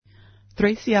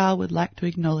3CR would like to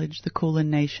acknowledge the Kulin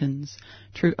Nations,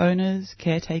 true owners,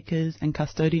 caretakers and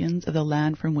custodians of the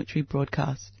land from which we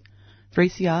broadcast.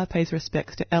 3CR pays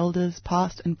respects to elders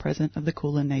past and present of the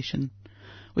Kulin Nation.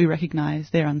 We recognise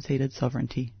their unceded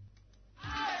sovereignty.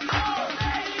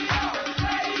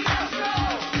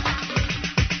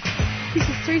 This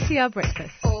is 3CR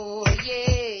Breakfast. Oh,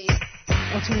 yeah.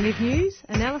 Alternative news,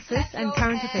 analysis and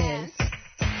current affairs.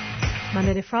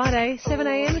 Monday to Friday,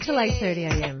 7am until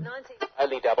 8:30am.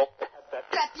 Only double.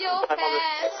 Clap your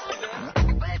hands.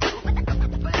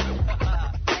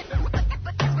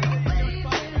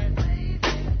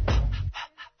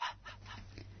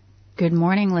 Good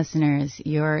morning, listeners.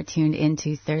 You're tuned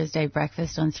into Thursday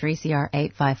Breakfast on 3CR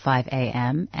 855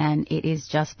 AM, and it is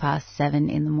just past 7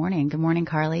 in the morning. Good morning,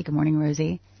 Carly. Good morning,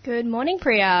 Rosie. Good morning,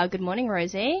 Priya. Good morning,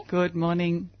 Rosie. Good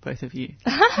morning, both of you.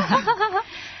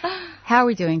 How are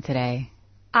we doing today?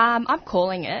 I'm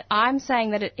calling it. I'm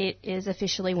saying that it is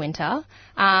officially winter.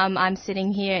 I'm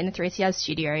sitting here in the 3CR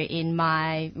studio in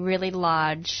my really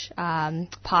large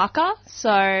parka.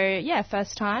 So, yeah,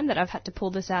 first time that I've had to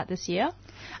pull this out this year.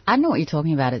 I don't know what you're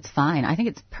talking about. It's fine. I think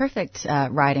it's perfect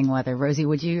riding weather. Rosie,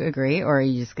 would you agree, or are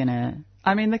you just going to...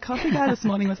 I mean, the coffee guy this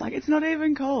morning was like, it's not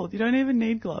even cold. You don't even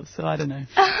need gloves, so I don't know.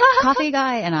 Coffee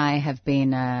guy and I have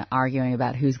been arguing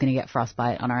about who's going to get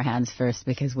frostbite on our hands first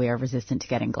because we are resistant to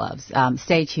getting gloves.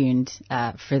 Stay tuned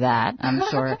for that.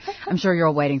 I'm sure you're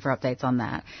all waiting for updates on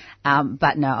that.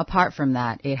 But no, apart from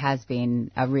that, it has been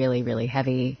a really, really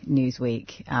heavy news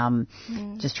week.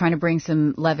 Just trying to bring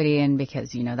some levity in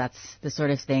because, you know, that's the sort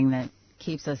of thing that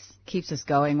keeps us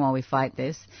going while we fight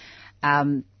this.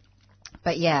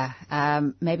 But yeah,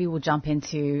 maybe we'll jump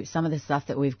into some of the stuff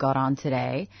that we've got on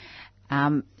today.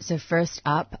 So first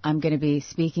up, I'm going to be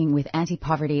speaking with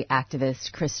anti-poverty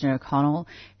activist Kristen O'Connell,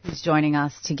 who's joining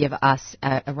us to give us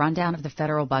a rundown of the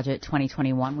federal budget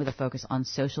 2021 with a focus on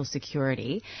social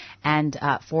security. And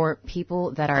for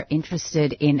people that are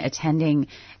interested in attending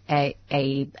an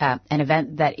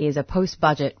event that is a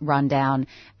post-budget rundown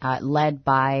led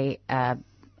by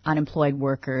unemployed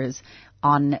workers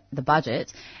on the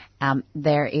budget,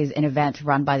 there is an event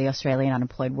run by the Australian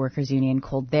Unemployed Workers Union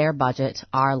called Their Budget,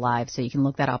 Our Lives. So you can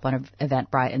look that up on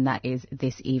Eventbrite, and that is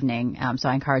this evening. So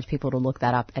I encourage people to look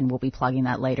that up, and we'll be plugging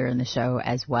that later in the show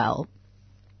as well.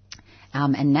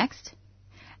 And next,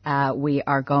 we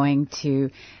were going to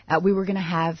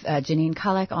have Janine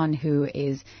Khalek on, who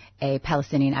is a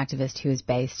Palestinian activist who is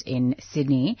based in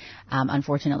Sydney.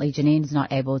 Unfortunately, Janine is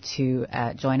not able to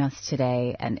join us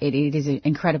today, and it is an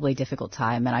incredibly difficult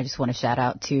time. And I just want to shout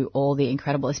out to all the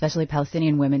incredible, especially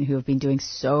Palestinian women who have been doing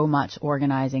so much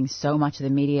organizing, so much of the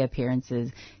media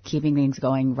appearances, keeping things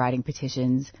going, writing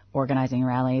petitions, organizing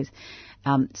rallies.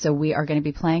 So we are going to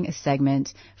be playing a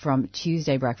segment from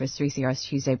Tuesday Breakfast, 3CR's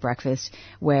Tuesday Breakfast,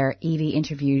 where Evie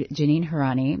interviewed Janine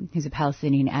Harani, who's a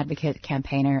Palestinian advocate,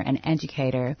 campaigner, and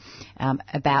educator,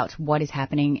 about what is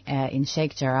happening in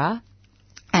Sheikh Jarrah,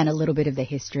 and a little bit of the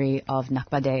history of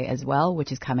Nakba Day as well,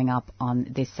 which is coming up on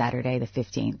this Saturday, the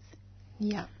 15th.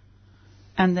 Yeah.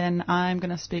 And then I'm going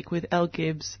to speak with Elle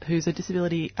Gibbs, who's a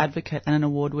disability advocate and an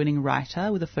award-winning writer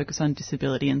with a focus on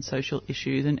disability and social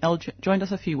issues. And Elle joined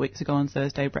us a few weeks ago on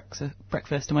Thursday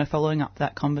Breakfast, and we're following up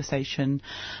that conversation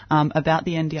about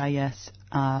the NDIS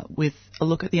with a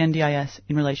look at the NDIS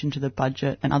in relation to the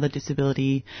budget and other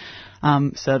disability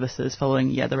services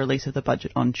following, the release of the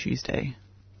budget on Tuesday.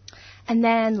 And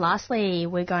then lastly,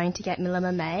 we're going to get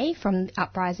Milima May from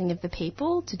Uprising of the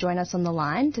People to join us on the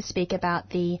line to speak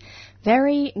about the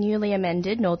very newly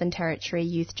amended Northern Territory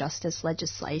youth justice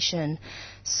legislation.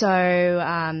 So,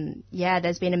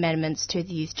 there's been amendments to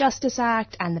the Youth Justice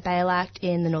Act and the Bail Act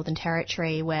in the Northern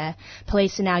Territory, where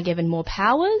police are now given more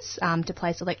powers to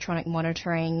place electronic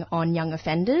monitoring on young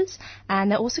offenders,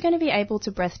 and they're also going to be able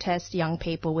to breath test young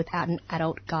people without an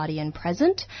adult guardian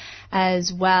present,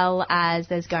 as well as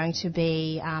there's going to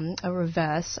be a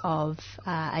reverse of,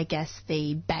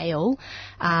 the bail,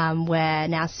 where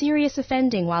now serious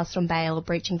offending whilst on bail or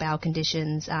breaching bail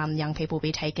conditions, young people will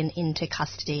be taken into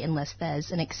custody unless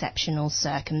there's an exceptional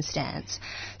circumstance.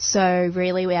 So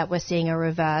really we're seeing a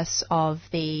reverse of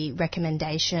the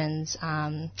recommendations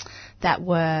that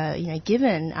were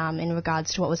given in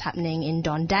regards to what was happening in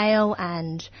Don Dale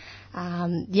and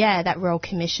that Royal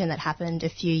Commission that happened a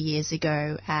few years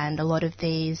ago, and a lot of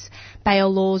these bail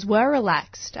laws were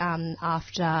relaxed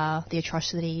after the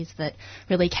atrocities that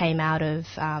really came out of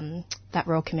that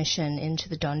Royal Commission into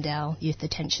the Don Dale Youth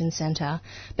Detention Centre.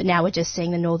 But now we're just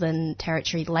seeing the Northern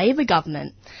Territory Labor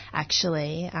government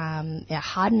actually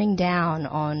hardening down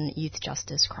on youth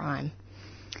justice crime.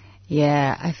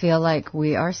 Yeah, I feel like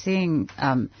we are seeing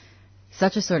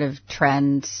such a sort of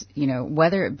trend,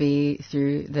 whether it be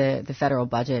through the federal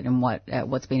budget and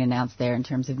what's been announced there in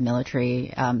terms of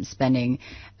military spending,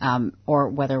 or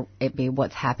whether it be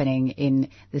what's happening in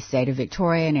the state of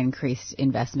Victoria and increased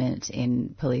investment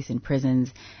in police and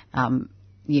prisons,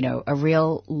 a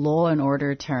real law and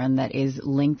order turn that is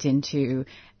linked into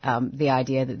the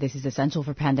idea that this is essential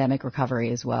for pandemic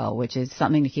recovery as well, which is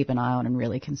something to keep an eye on and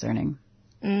really concerning.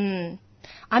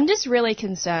 I'm just really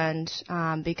concerned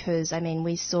because,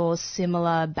 we saw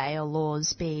similar bail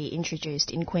laws be introduced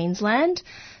in Queensland.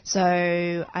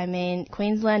 So,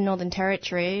 Queensland, Northern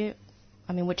Territory,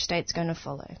 which state's going to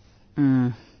follow?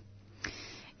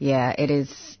 Yeah, it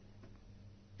is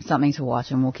something to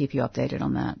watch, and we'll keep you updated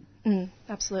on that.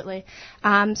 Absolutely.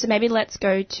 So maybe let's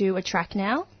go to a track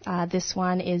now. This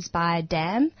one is by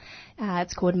Dam.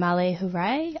 It's called Mali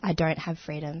Hooray, I Don't Have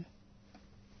Freedom.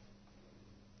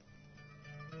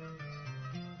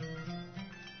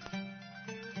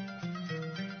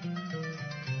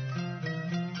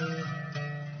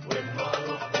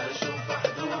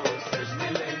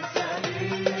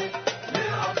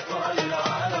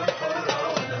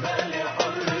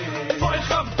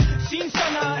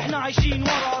 عايشين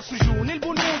ورا سجون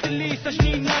البنود اللي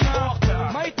سجنيننا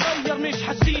ما يتغير مش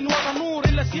حاسين ورا نور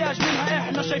الا سياج منها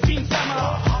احنا شايفين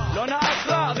سما لونها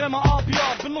ازرق غيمها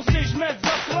ابيض بالنص نجمة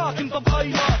ذكرى كنت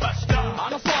بغير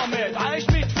انا صامد عايش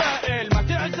متفائل ما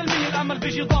تعزل من الامل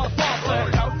بيجي دار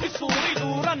فاصل في سوري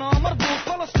دور انا مربوط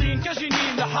فلسطين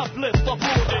كجنين لحفل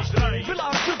الطابور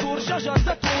بالارض تدور شجر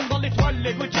زيتون ضل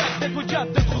تولد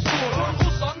وتجدد خصور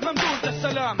ممدود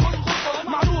للسلام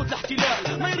معروض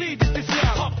لاحتلال ما يريد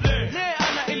استسلام ليه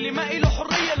انا اللي ما إله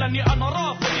حرية لاني انا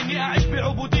رافض اني اعيش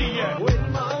بعبودية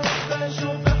والمعروف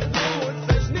بشوف حدود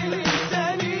سجن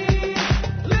الانساني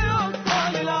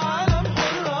لاطفال العالم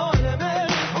حرة وانا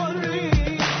مالي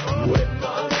حرية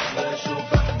والمعروف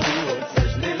بشوف حدود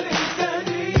سجن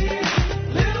الانساني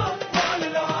لاطفال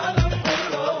العالم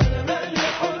حرة وانا مالي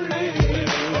حرية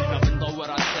احنا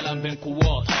بندور على السلام بين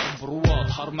قوات حرب رواد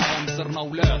حرب معهم صرنا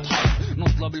اولاد حرب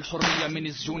نطلب الحرية من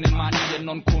السجون المعنية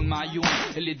انه نكون معيون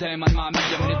اللي دايما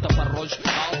معمية من التفرج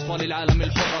اطفال العالم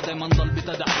الحرة دايما ضل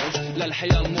بتدحرج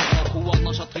للحياة المطلق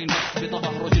قواتنا شاطرين بس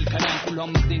بتبهرج الكلام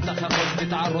كلهم ماخدين تخرج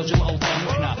بتعرج الاوطان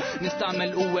واحنا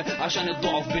نستعمل قوة عشان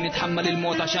الضعف بنتحمل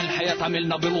الموت عشان الحياة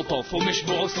عملنا بلطف ومش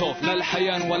بعسف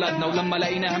للحياة انولدنا ولما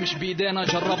لقيناها مش بايدينا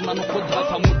جربنا نفقدها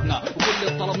فمتنا وكل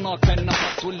اللي طلبناه كان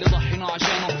نفس واللي ضحينا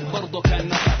عشانه برضه كان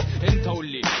نفس انت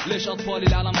قولي ليش اطفال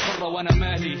العالم حرة وانا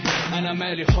مالي انا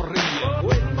مالي حرية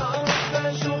والمعروف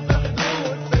بشوف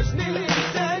حدود سجن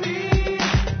الانساني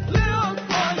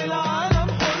لاطفال العالم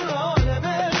حرة وانا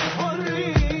مالي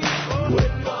حرية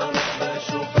والمعروف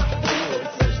بشوف حدود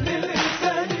سجن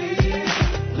الانساني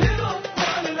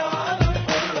لاطفال العالم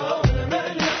حرة وانا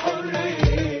مالي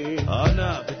حرية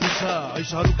انا بديش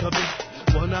اعيش ركبي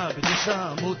وانا بديش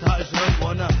اموت هاجرا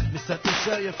وانا لساتي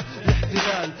شايف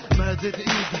الاحتلال مادد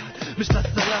ايده مش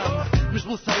للسلام مش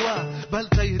مساواة بل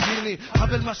تيديني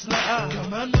قبل ما اشنقاه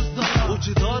كمان مش ضرع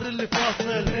وجدار اللي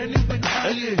فاصل بيني وبين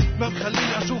حالي ما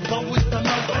مخليني اشوف ضوء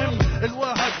السماء وام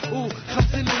الواحد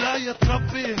و50 ولاية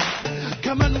تربي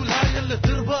كمان ولاية اللي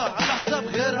تربى على حساب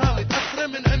غيرها متأثرة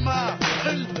من عمها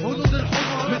الهنود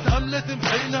الحمر متأملة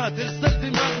محينا تغسل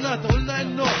دماغنا تقولنا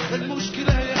انه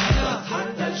المشكلة هي احنا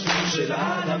حتى الشوش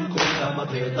العالم كلها ما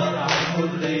تقدر على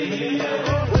الحرية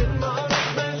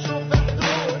والمعروف بنشوف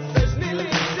حدود سجن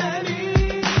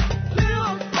الإنساني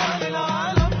لأطفال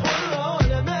العالم حرة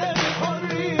وانا مالي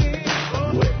حرية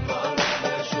والمعروف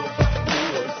بنشوف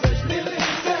حدود سجن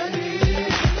الإنساني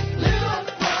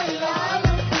لأطفال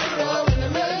العالم حرة وانا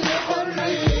مالي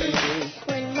حرية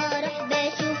والمعروف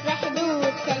بنشوف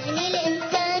حدود سجن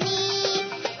الإنساني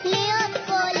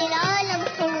لأطفال العالم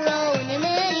حرة وانا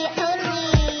مالي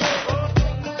حرية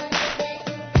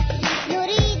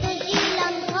نريد جيلا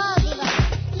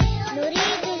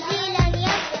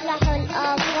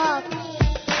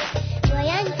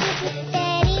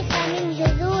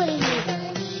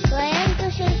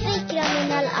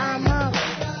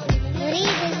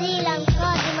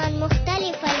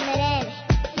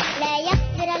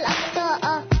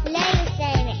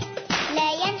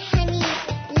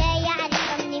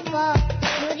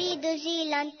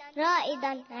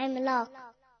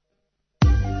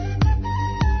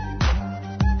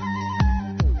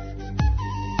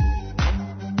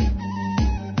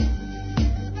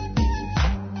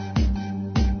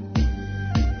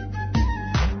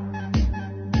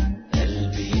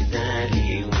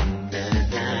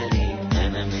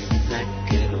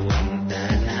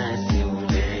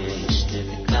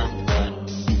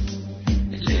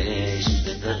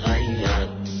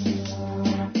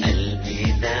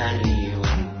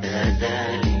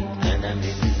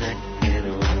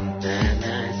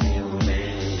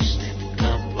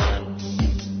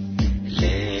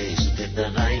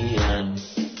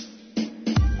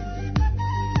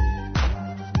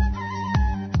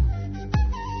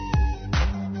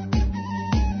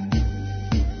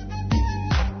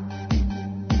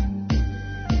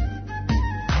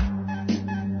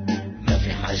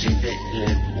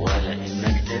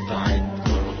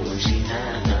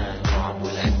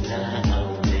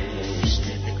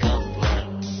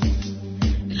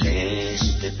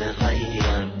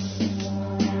تغير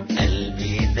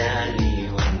قلبي داري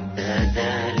وانت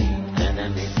داري أنا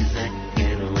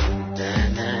متذكر وانت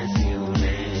ناسي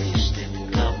وليش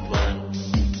تتكبر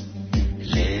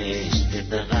ليش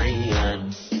تتغير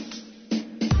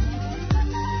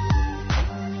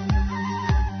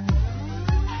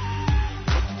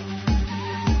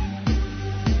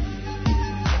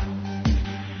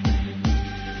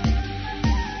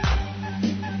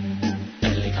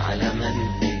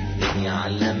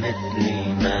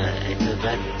علمتني ما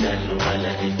اتبدل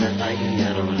ولا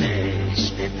اتغير وليش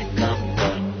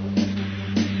تتكبر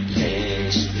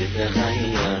ليش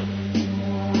تتغير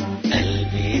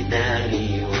قلبي داري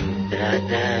وانت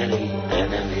داري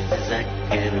انا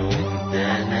متذكر وانت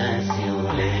ناسي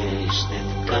وليش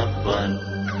تتكبر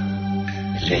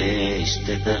ليش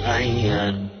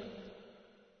تتغير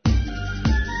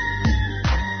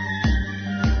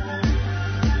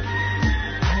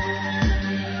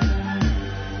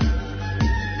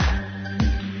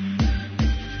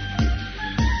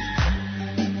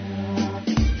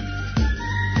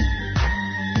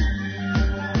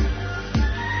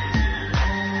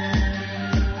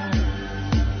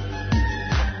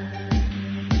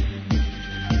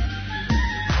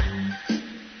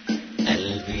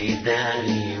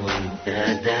داري وانت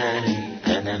داري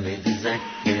انا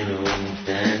متذكر وانت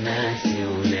ناسي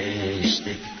وليش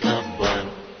تتكبر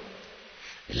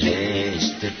ليش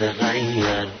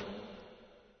تتغير.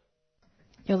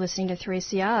 You're listening to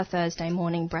 3CR Thursday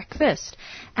Morning Breakfast,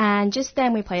 and just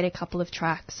then we played a couple of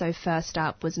tracks. So first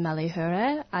up was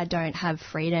Malihure, I Don't Have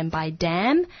Freedom by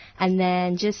Dam, and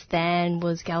then just then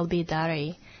was Galbi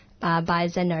Dari by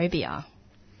Zenobia.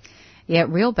 Yeah,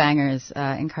 real bangers.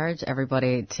 Encourage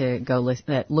everybody to go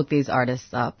look these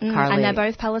artists up. Carly, and they're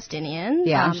both Palestinian.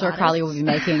 Yeah, I'm sure artists. Carly will be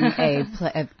making a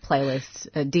playlist,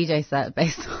 a DJ set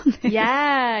based on this.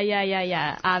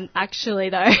 Yeah. Actually,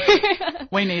 though.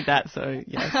 We need that, so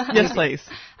yes, please.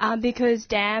 Because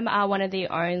Dam are one of the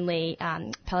only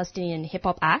Palestinian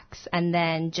hip-hop acts, and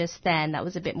then just then that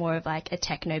was a bit more of like a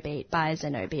techno beat by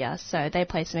Zenobia. So they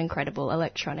play some incredible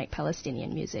electronic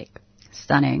Palestinian music.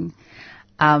 Stunning.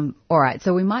 All right,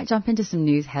 so we might jump into some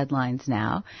news headlines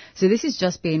now. So this has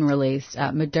just been released.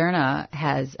 Moderna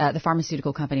has, the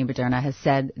pharmaceutical company Moderna has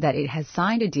said that it has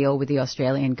signed a deal with the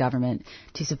Australian government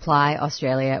to supply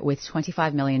Australia with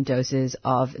 25 million doses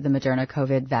of the Moderna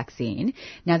COVID vaccine.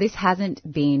 Now, this hasn't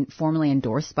been formally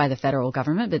endorsed by the federal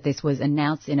government, but this was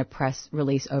announced in a press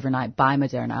release overnight by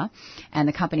Moderna. And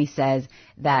the company says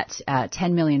that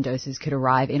 10 million doses could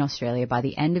arrive in Australia by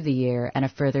the end of the year and a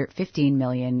further 15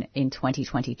 million in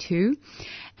 2022.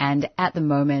 And at the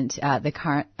moment,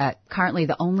 currently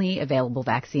the only available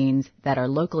vaccines that are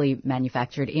locally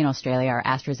manufactured in Australia are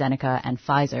AstraZeneca and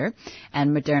Pfizer,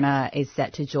 and Moderna is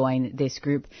set to join this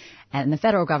group. And the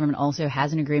federal government also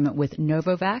has an agreement with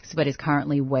Novavax, but is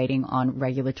currently waiting on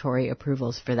regulatory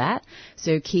approvals for that.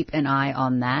 So keep an eye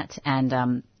on that.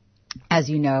 And as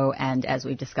you know, and as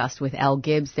we've discussed with Elle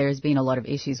Gibbs, there's been a lot of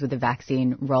issues with the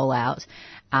vaccine rollout.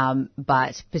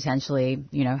 But potentially,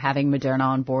 having Moderna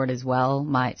on board as well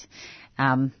might,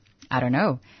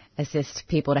 assist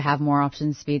people to have more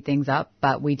options, speed things up.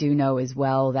 But we do know as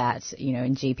well that,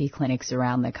 in GP clinics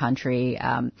around the country,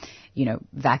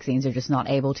 vaccines are just not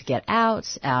able to get out.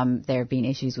 There have been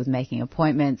issues with making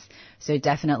appointments. So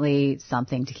definitely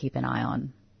something to keep an eye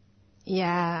on.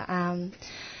 Yeah.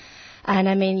 And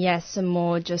I mean, yes, some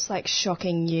more just like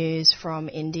shocking news from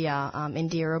India.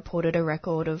 India reported a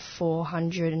record of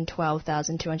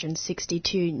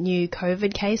 412,262 new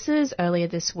COVID cases earlier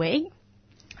this week.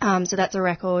 So that's a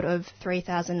record of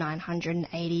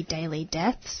 3,980 daily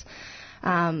deaths.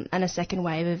 And a second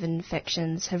wave of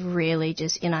infections have really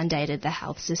just inundated the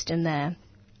health system there.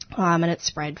 And it's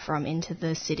spread from into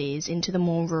the cities, into the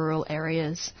more rural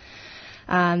areas.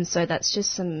 So that's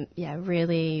just some,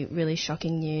 really, really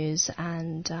shocking news.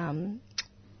 And, I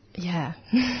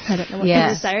don't know what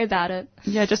to say about it.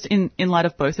 Yeah, just in light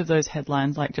of both of those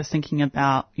headlines, like just thinking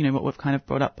about, what we've kind of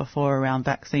brought up before around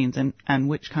vaccines and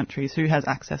which countries, who has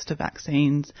access to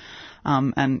vaccines.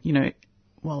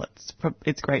 Well,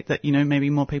 it's great that, maybe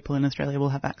more people in Australia will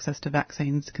have access to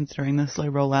vaccines considering the slow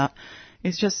rollout.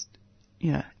 It's just,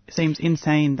 it seems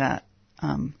insane that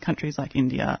countries like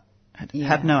India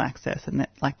have no access, and that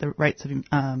like the rates of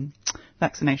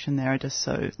vaccination there are just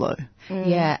so low.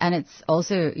 Yeah, and it's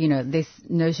also, this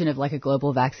notion of like a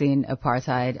global vaccine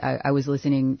apartheid. I was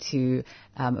listening to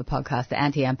a podcast, the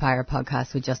Anti-Empire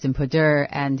podcast with Justin Purdue,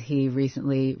 and he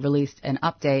recently released an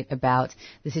update about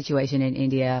the situation in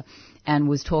India and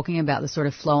was talking about the sort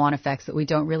of flow-on effects that we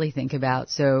don't really think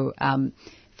about. So,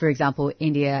 for example,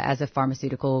 India as a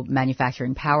pharmaceutical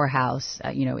manufacturing powerhouse,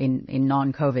 in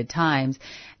non-COVID times,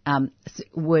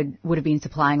 would have been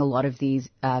supplying a lot of these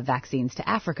vaccines to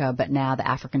Africa, but now the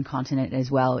African continent as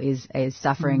well is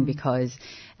suffering because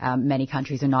many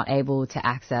countries are not able to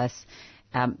access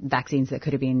vaccines that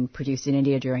could have been produced in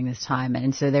India during this time.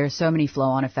 And so there are so many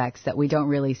flow-on effects that we don't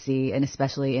really see, and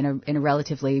especially in a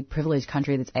relatively privileged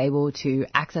country that's able to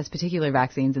access particular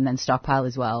vaccines and then stockpile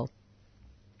as well.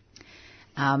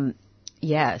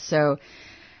 So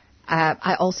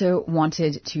I also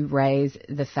wanted to raise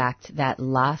the fact that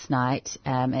last night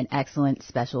an excellent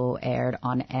special aired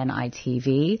on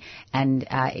NITV, and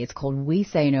it's called We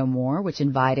Say No More, which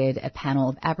invited a panel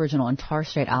of Aboriginal and Torres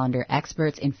Strait Islander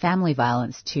experts in family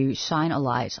violence to shine a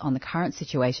light on the current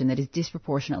situation that is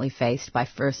disproportionately faced by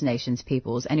First Nations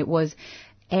peoples. And it was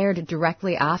aired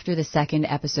directly after the second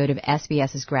episode of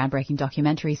SBS's groundbreaking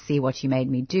documentary, See What You Made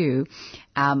Me Do,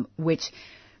 which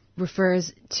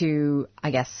refers to,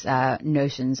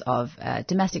 notions of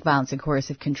domestic violence and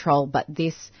coercive control, but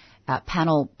this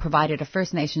panel provided a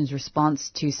First Nations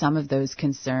response to some of those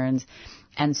concerns,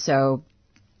 and so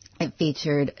it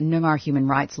featured Noongar human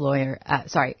rights lawyer,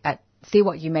 See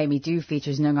What You Made Me Do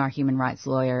features Noongar human rights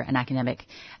lawyer and academic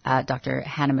Dr.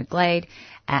 Hannah McGlade.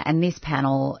 And this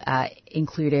panel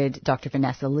included Dr.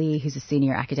 Vanessa Lee, who's a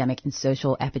senior academic in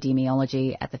social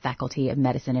epidemiology at the Faculty of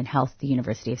Medicine and Health at the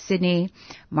University of Sydney,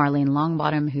 Marlene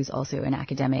Longbottom, who's also an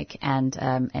academic and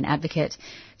an advocate,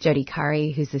 Jodie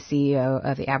Curry, who's the CEO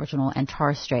of the Aboriginal and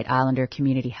Torres Strait Islander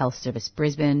Community Health Service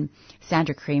Brisbane,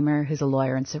 Sandra Creamer, who's a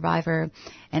lawyer and survivor,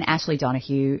 and Ashley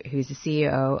Donoghue, who's the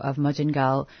CEO of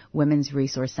Mudjingal Women's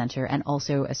Resource Centre and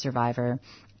also a survivor.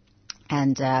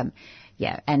 And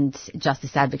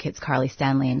Justice Advocates Carly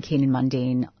Stanley and Keenan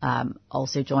Mundine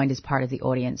also joined as part of the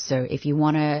audience. So if you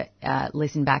want to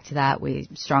listen back to that, we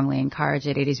strongly encourage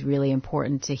it. It is really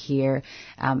important to hear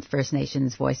First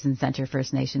Nations voices and Centre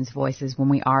First Nations voices when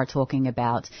we are talking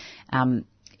about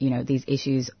these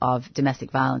issues of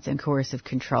domestic violence and coercive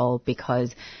control,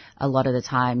 because a lot of the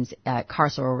times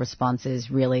carceral responses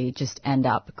really just end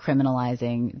up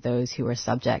criminalizing those who are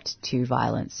subject to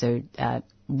violence. So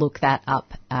look that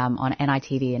up on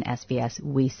NITV and SBS,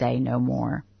 We Say No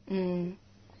More.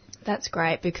 That's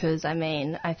great, because,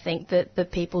 I think that the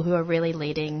people who are really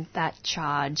leading that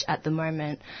charge at the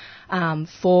moment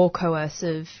for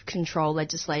coercive control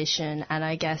legislation, and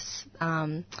I guess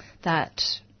that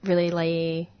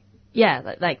really,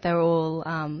 they're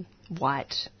all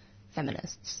white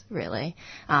feminists, really,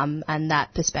 and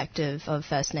that perspective of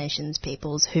First Nations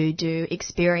peoples who do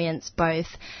experience both,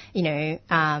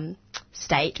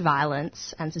 state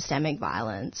violence and systemic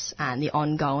violence and the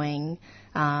ongoing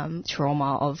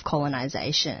trauma of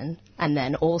colonisation, and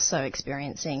then also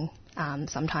experiencing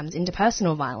sometimes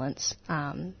interpersonal violence,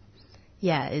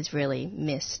 is really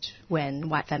missed when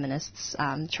white feminists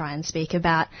try and speak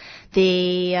about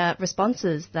the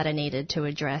responses that are needed to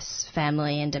address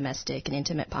family and domestic and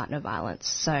intimate partner violence.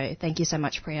 So thank you so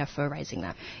much, Priya, for raising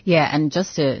that. Yeah, and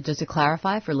just to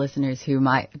clarify for listeners who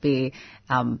might be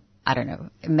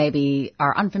maybe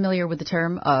are unfamiliar with the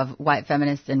term of white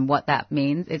feminists and what that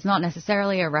means. It's not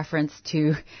necessarily a reference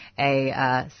to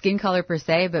a skin color per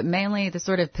se, but mainly the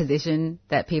sort of position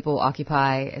that people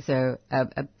occupy, so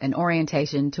an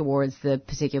orientation towards the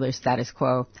particular status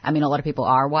quo. A lot of people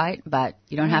are white, but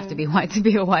you don't have to be white to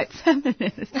be a white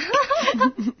feminist.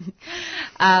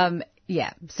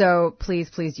 So please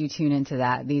do tune into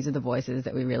that. These are the voices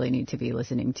that we really need to be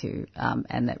listening to,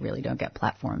 and that really don't get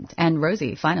platformed. And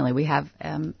Rosie, finally, we have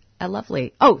a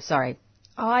lovely... Oh, sorry.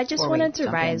 I just wanted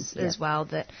to raise as well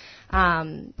that,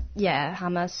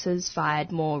 Hamas has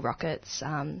fired more rockets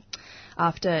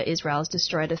after Israel's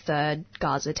destroyed a third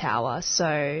Gaza tower.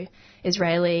 So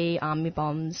Israeli army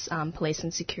bombs, police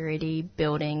and security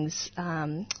buildings...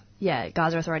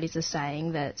 Gaza authorities are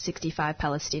saying that 65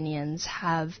 Palestinians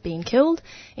have been killed,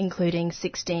 including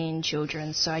 16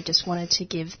 children. So I just wanted to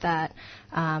give that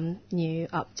new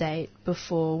update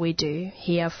before we do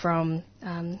hear from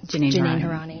Jeanine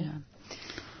Hirani.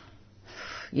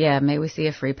 Yeah, may we see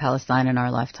a free Palestine in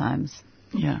our lifetimes.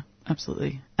 Yeah,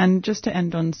 absolutely. And just to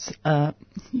end on,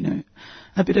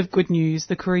 a bit of good news,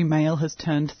 the Koori Mail has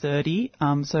turned 30.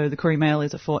 So the Koori Mail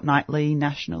is a fortnightly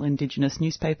national Indigenous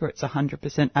newspaper. It's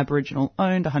 100% Aboriginal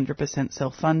owned, 100%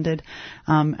 self-funded,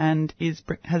 and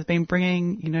has been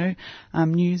bringing,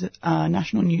 news,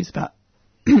 national news about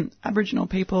Aboriginal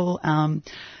people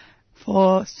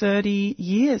for 30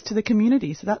 years to the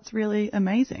community. So that's really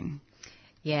amazing.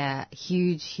 Yeah,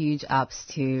 huge ups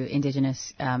to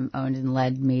Indigenous owned and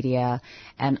led media,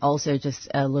 and also just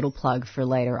a little plug for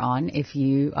later on. If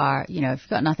you are, if you've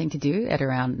got nothing to do at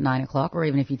around 9 o'clock, or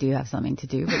even if you do have something to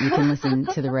do, but you can listen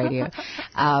to the radio.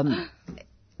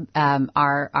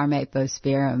 Our mate Bo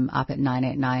Spearham up at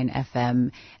 989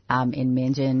 FM in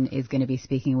Minjin is going to be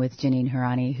speaking with Janine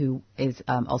Hirani, who is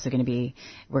also we're going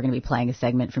to be playing a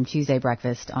segment from Tuesday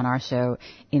Breakfast on our show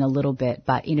in a little bit,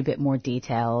 but in a bit more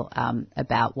detail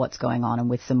about what's going on and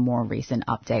with some more recent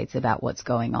updates about what's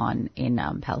going on in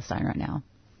Palestine right now.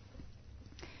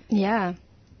 Yeah.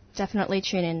 Definitely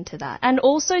tune into that. And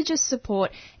also just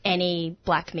support any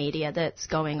black media that's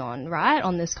going on, right,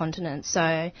 on this continent.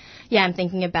 So, yeah, I'm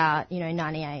thinking about,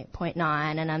 98.9,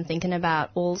 and I'm thinking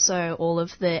about also all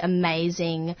of the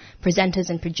amazing presenters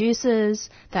and producers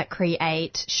that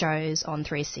create shows on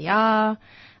 3CR.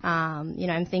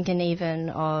 I'm thinking even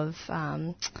of,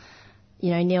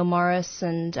 Neil Morris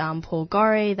and Paul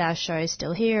Gorey. Their show's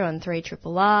still here on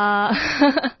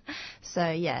 3RRR. So,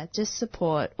 yeah, just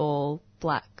support all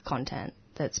black content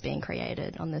that's being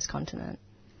created on this continent.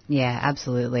 Yeah,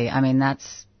 absolutely. I mean,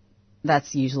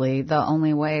 that's usually the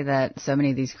only way that so many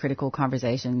of these critical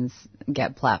conversations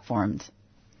get platformed.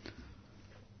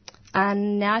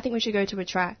 And now I think we should go to a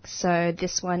track. So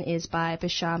this one is by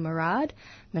Bashar Murad,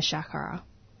 Mashakara.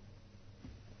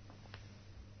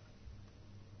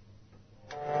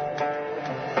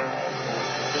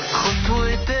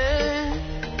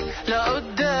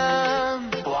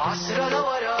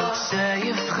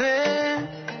 شايف غير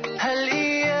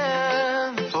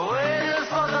هالأيام وين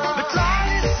الفضاء بطلع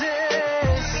لي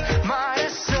الزيس مع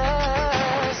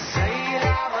الساس زي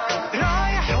لعبة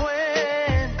رايح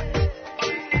وين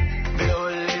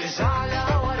بيقول لي ارجع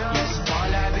لورا مش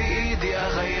طالع بإيدي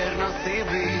أغير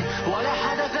نصيبي ولا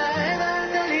حدا فاهم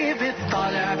أنا ليه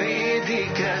بتطالع بإيدي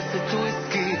كاسة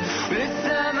ويسكي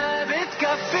ولسه ما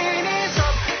بتكفيني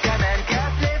صب كمان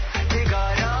كاسة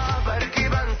سيجارة بركي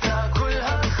بنسى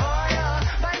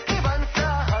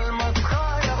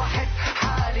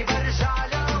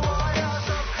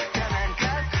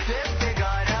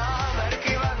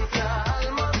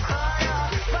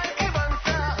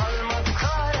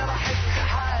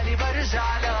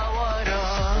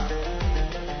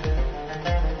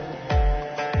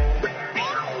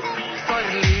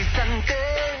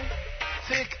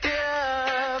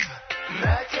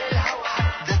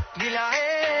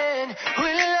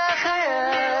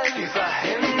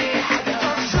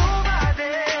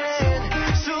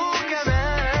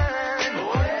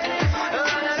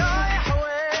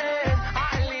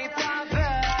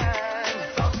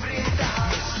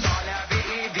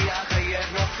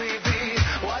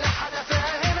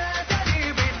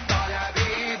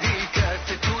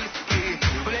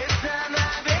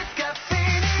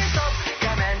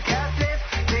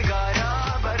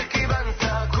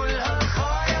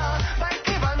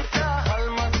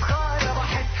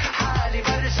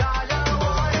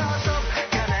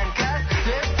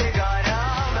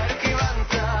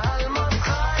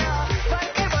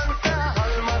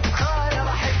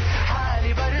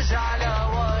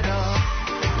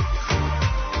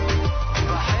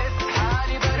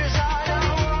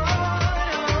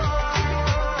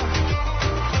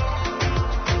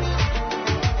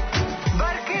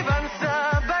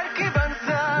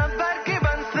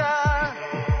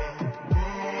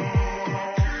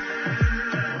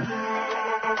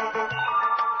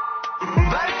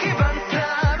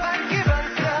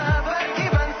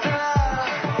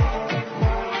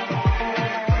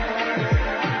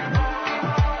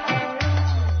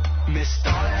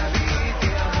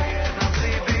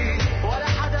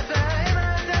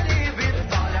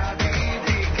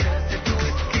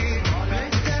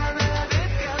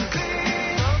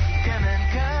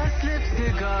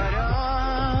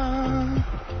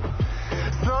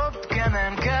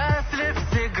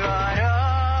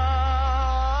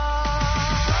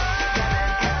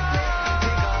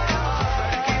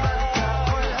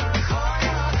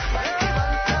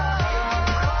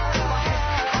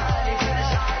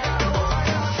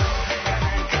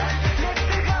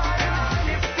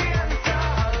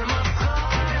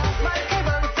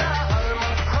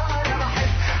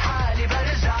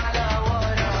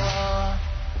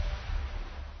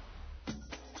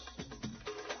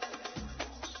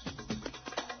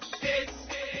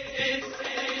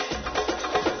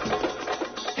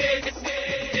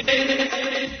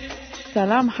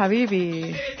Salam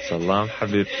Habibi. Salam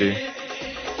Habibti.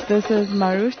 This is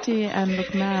Marushti and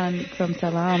Lukman from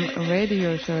Salam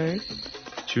Radio Show.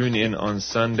 Tune in on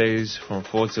Sundays from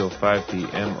 4 till 5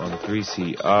 p.m. on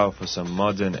 3CR for some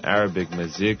modern Arabic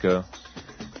muzika.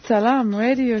 Salam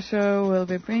radio show will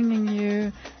be bringing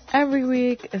you every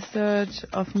week a search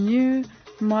of new,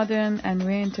 modern and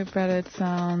reinterpreted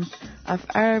sounds of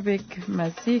Arabic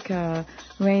mazika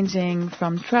ranging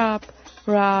from trap,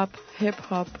 rap,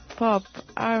 hip-hop, pop,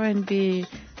 R&B,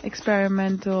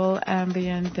 experimental,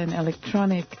 ambient and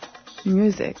electronic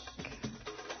music.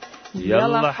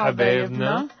 Yalla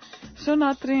حبايبنا. شو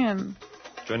ناطرين?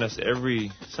 Join us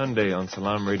every Sunday on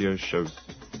Salam Radio Show.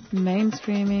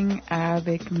 Mainstreaming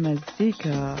Arabic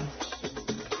mazika.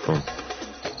 Boom.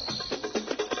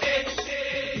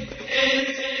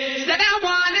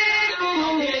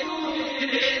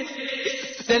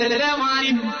 السلام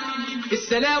عليكم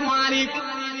السلام عليكم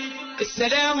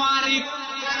السلام عليكم.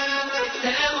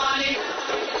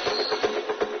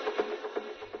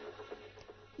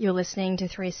 You're listening to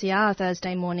 3CR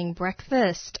Thursday Morning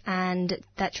Breakfast, and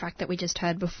that track that we just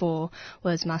heard before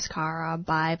was Mascara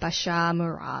by Bashar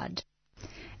Murad.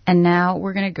 And now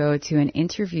we're going to go to an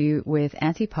interview with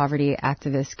anti-poverty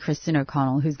activist Kristen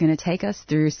O'Connell, who's going to take us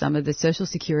through some of the Social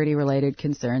Security-related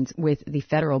concerns with the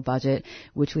federal budget,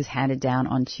 which was handed down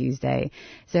on Tuesday.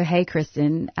 So, hey,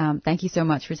 Kristen, thank you so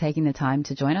much for taking the time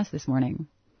to join us this morning.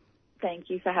 Thank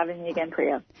you for having me again,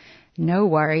 Priya. No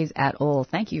worries at all.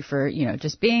 Thank you for,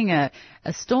 just being a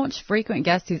staunch, frequent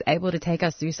guest who's able to take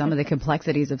us through some of the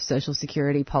complexities of Social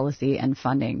Security policy and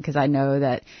funding, because I know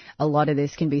that a lot of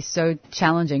this can be so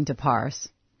challenging to parse.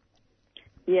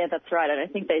 Yeah, that's right. And I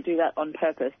think they do that on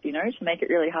purpose, to make it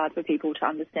really hard for people to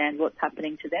understand what's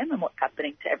happening to them and what's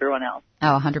happening to everyone else.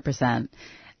 Oh, 100%.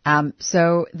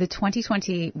 So the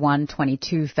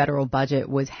 2021-22 federal budget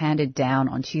was handed down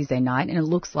on Tuesday night, and it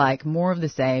looks like more of the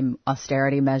same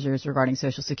austerity measures regarding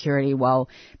Social Security, while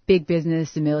big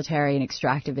business, the military and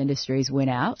extractive industries win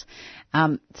out.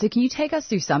 So can you take us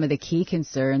through some of the key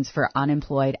concerns for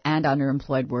unemployed and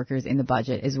underemployed workers in the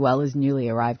budget, as well as newly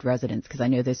arrived residents? Because I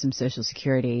know there's some Social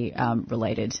Security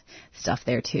related stuff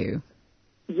there too.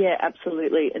 Yeah,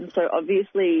 absolutely. And so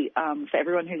obviously for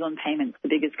everyone who's on payments, the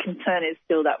biggest concern is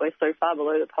still that we're so far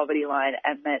below the poverty line,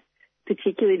 and that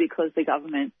particularly because the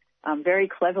government very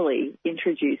cleverly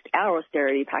introduced our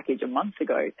austerity package a month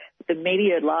ago, the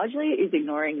media largely is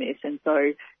ignoring this. And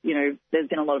so, there's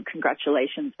been a lot of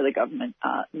congratulations for the government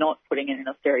not putting in an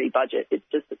austerity budget. It's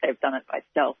just that they've done it by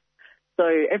stealth. So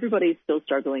everybody's still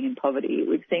struggling in poverty.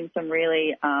 We've seen some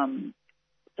really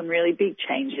big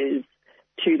changes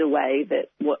to the way that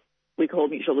what we call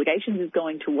mutual obligations is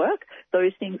going to work.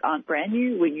 Those things aren't brand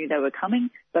new. We knew they were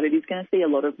coming, but it is going to see a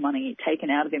lot of money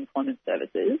taken out of employment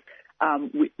services.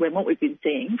 When what we've been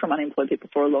seeing from unemployed people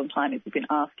for a long time is we've been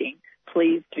asking,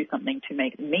 please do something to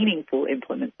make meaningful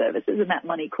employment services, and that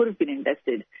money could have been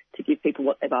invested to give people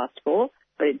what they've asked for,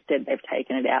 but instead they've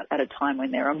taken it out at a time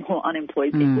when there are more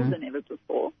unemployed people than ever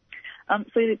before.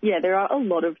 There are a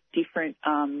lot of different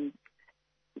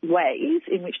ways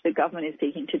in which the government is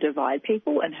seeking to divide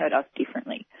people and hurt us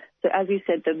differently. So as you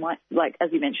said,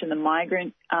 as you mentioned, the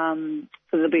migrant, so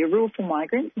there'll be a rule for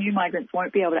migrants. New migrants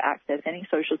won't be able to access any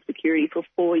Social Security for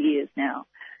 4 years now.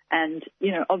 And,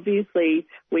 obviously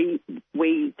we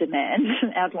demand,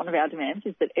 one of our demands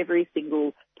is that every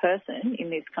single person in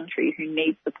this country who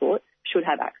needs support should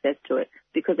have access to it,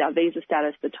 because our visa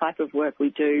status, the type of work we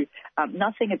do,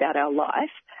 nothing about our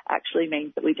life actually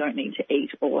means that we don't need to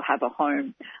eat or have a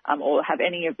home or have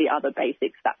any of the other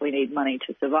basics that we need money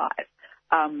to survive.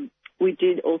 We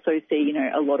did also see,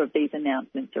 a lot of these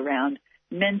announcements around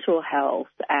mental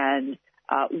health and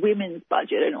women's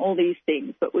budget and all these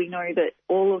things, but we know that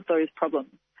all of those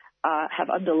problems have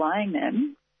underlying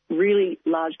them really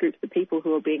large groups of people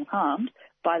who are being harmed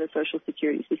by the Social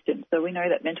Security system. So we know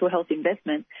that mental health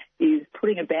investment is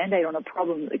putting a Band-Aid on a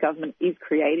problem that the government is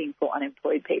creating for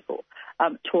unemployed people.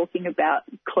 Talking about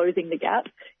closing the gap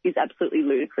is absolutely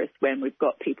ludicrous when we've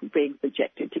got people being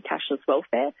subjected to cashless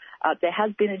welfare. There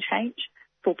has been a change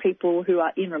for people who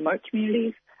are in remote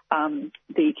communities.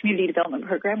 The Community Development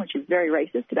Program, which is very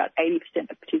racist, about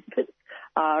 80% of participants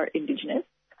are Indigenous,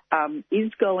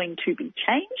 is going to be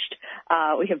changed.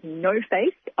 We have no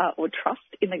faith or trust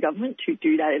in the government to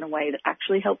do that in a way that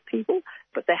actually helps people,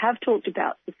 but they have talked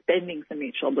about suspending some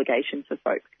mutual obligations for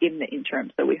folks in the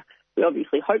interim. So we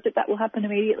obviously hope that will happen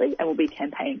immediately, and we'll be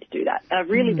campaigning to do that. And I've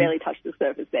really barely touched the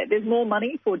surface there. There's more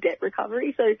money for debt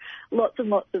recovery, so lots and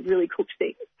lots of really cooked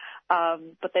things,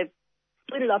 but they've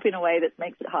split it up in a way that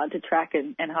makes it hard to track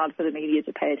and hard for the media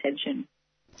to pay attention.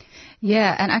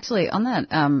 Yeah, and actually on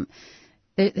that,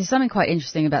 there's something quite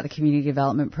interesting about the community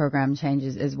development program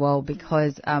changes as well,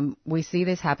 because we see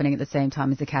this happening at the same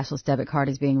time as the cashless debit card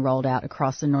is being rolled out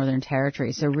across the Northern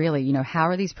Territory. So really, how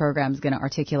are these programs going to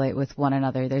articulate with one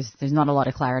another? There's not a lot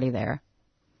of clarity there.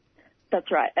 That's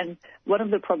right. And one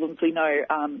of the problems we know,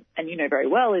 and you know very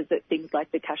well, is that things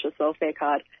like the cashless welfare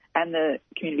card and the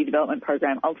community development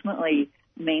program ultimately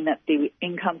mean that the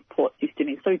income support system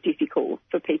is so difficult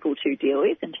for people to deal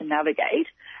with and to navigate,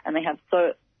 and they have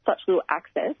such little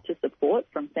access to support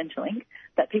from Centrelink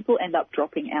that people end up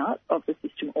dropping out of the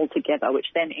system altogether, which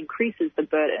then increases the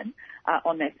burden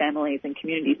on their families and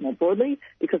communities more broadly,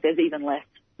 because there's even less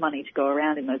money to go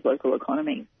around in those local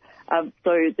economies.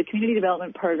 So the community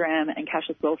development program and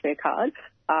cashless welfare card,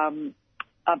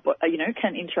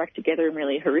 can interact together in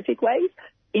really horrific ways.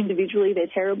 Individually,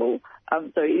 they're terrible.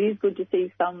 So it is good to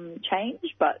see some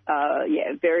change, but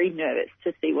very nervous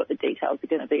to see what the details are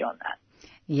going to be on that.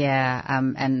 Yeah,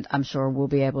 and I'm sure we'll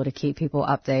be able to keep people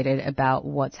updated about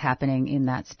what's happening in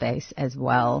that space as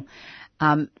well.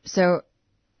 So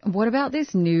what about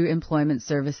this new employment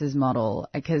services model?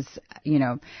 Because,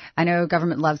 I know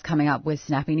government loves coming up with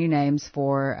snappy new names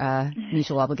for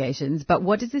mutual obligations, but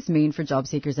what does this mean for job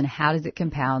seekers, and how does it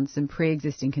compound some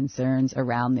pre-existing concerns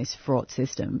around this fraught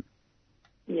system?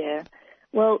 Yeah,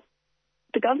 well,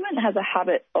 the government has a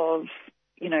habit of,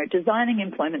 designing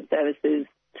employment services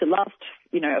to last,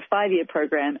 a 5-year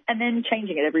program and then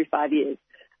changing it every 5 years.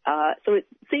 So it's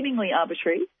seemingly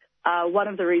arbitrary. One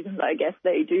of the reasons, I guess,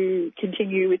 they do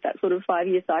continue with that sort of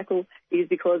 5-year cycle is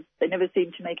because they never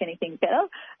seem to make anything better,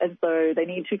 and so they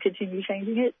need to continue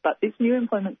changing it. But this new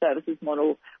employment services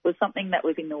model was something that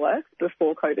was in the works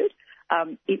before COVID.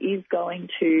 It is going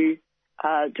to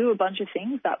do a bunch of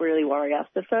things that really worry us.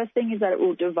 The first thing is that it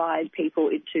will divide people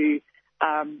into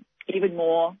even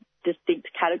more distinct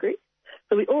categories.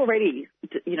 So we already,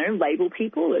 label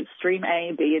people as stream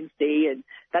A, B and C, and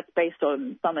that's based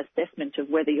on some assessment of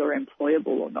whether you're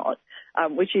employable or not,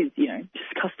 which is,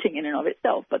 disgusting in and of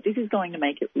itself. But this is going to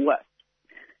make it worse.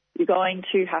 You're going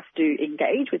to have to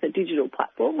engage with a digital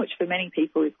platform, which for many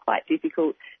people is quite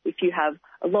difficult if you have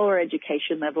a lower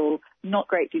education level, not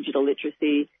great digital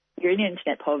literacy, you're in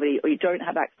internet poverty, or you don't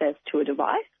have access to a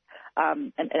device.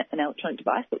 An electronic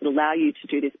device that would allow you to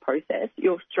do this process,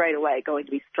 you're straight away going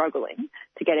to be struggling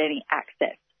to get any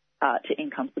access to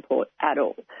income support at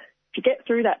all. To get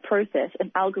through that process,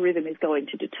 an algorithm is going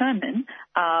to determine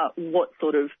what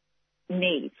sort of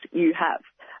needs you have.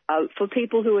 For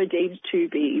people who are deemed to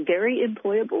be very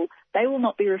employable, they will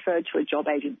not be referred to a job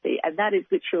agency, and that is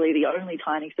literally the only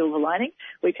tiny silver lining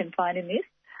we can find in this.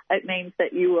 It means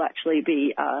that you will actually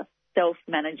be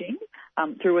self-managing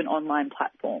through an online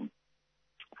platform.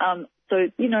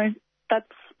 That's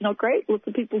not great. Lots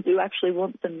of people do actually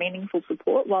want some meaningful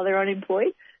support while they're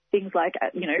unemployed. Things like,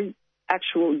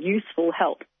 actual useful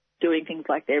help, doing things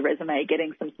like their resume,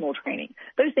 getting some small training.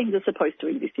 Those things are supposed to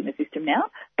exist in the system now,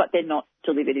 but they're not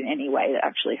delivered in any way that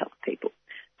actually helps people.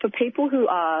 For people who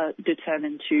are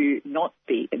determined to not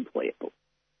be employable,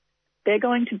 they're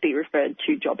going to be referred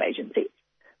to job agencies.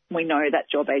 We know that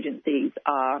job agencies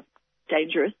are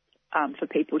dangerous for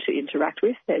people to interact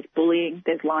with. There's bullying,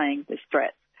 there's lying, there's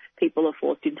threats. People are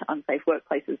forced into unsafe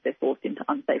workplaces. They're forced into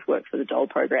unsafe work for the dole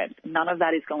programs. None of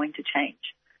that is going to change.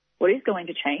 What is going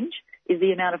to change is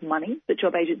the amount of money that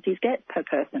job agencies get per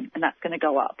person, and that's going to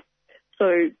go up.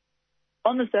 So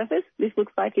on the surface, this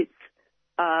looks like it's,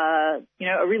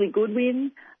 a really good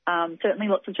win. Certainly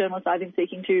lots of journalists I've been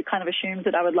speaking to kind of assumes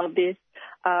that I would love this.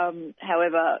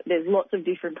 However, there's lots of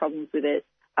different problems with it.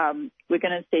 We're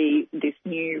going to see this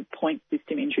new point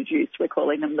system introduced. We're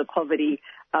calling them the poverty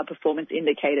performance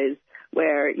indicators,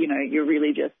 where, you're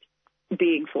really just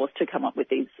being forced to come up with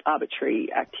these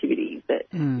arbitrary activities that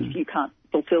if you can't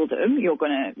fulfill them, you're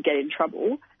going to get in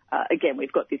trouble. Again,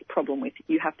 we've got this problem with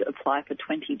you have to apply for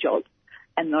 20 jobs,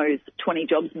 and those 20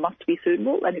 jobs must be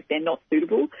suitable, and if they're not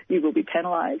suitable, you will be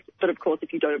penalised. But, of course,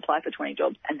 if you don't apply for 20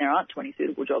 jobs and there aren't 20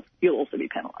 suitable jobs, you'll also be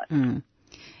penalised.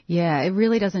 Yeah, it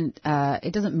really doesn't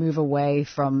move away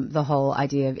from the whole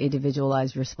idea of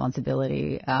individualized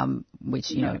responsibility,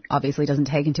 which, obviously doesn't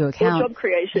take into account. Or job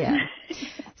creation. Yeah.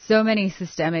 So many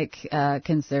systemic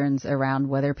concerns around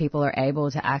whether people are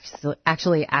able to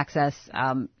actually access,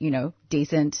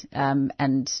 decent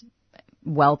and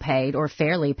well-paid or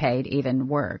fairly paid even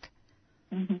work.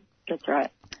 Mm-hmm. That's right.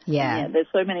 Yeah. There's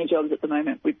so many jobs at the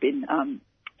moment. We've been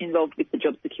involved with the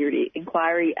job security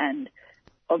inquiry, and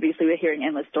obviously we're hearing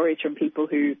endless stories from people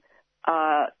who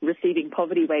are receiving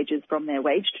poverty wages from their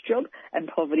waged job and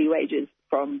poverty wages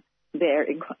from their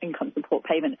income support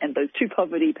payment, and those two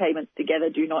poverty payments together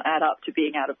do not add up to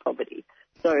being out of poverty.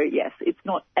 So, yes, it's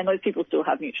not, and those people still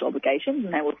have mutual obligations,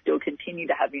 and they will still continue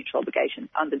to have mutual obligations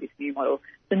under this new model.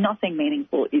 So nothing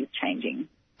meaningful is changing.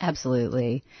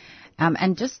 Absolutely. And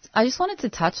I just wanted to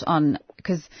touch on,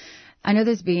 because I know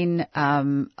there's been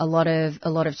a lot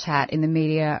of chat in the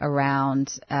media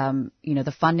around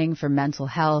the funding for mental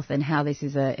health and how this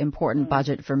is an important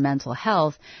budget for mental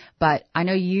health. But I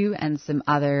know you and some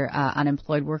other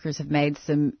unemployed workers have made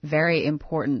some very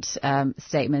important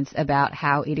statements about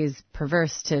how it is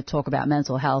perverse to talk about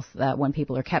mental health when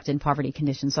people are kept in poverty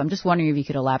conditions. So I'm just wondering if you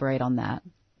could elaborate on that.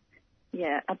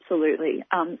 Yeah, absolutely.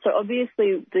 So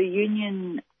obviously the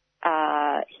union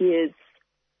hears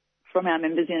from our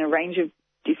members in a range of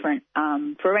different,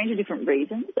 for a range of different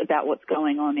reasons about what's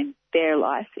going on in their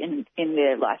life, in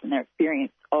their life and their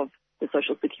experience of the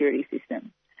social security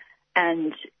system.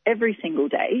 And every single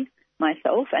day,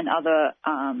 myself and other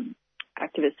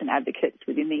activists and advocates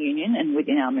within the union and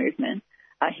within our movement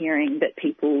are hearing that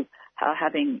people are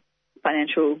having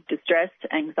financial distress,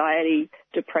 anxiety,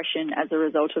 depression as a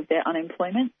result of their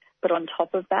unemployment. But on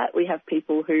top of that, we have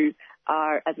people who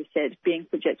are, as I said, being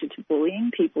subjected to bullying,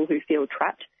 people who feel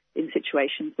trapped in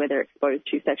situations where they're exposed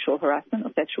to sexual harassment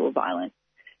or sexual violence.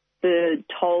 The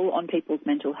toll on people's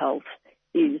mental health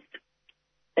is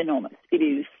enormous. It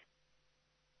is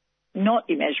not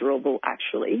immeasurable,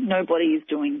 actually. Nobody is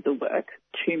doing the work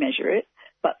to measure it,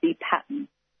 but the pattern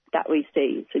that we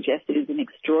see suggests it is an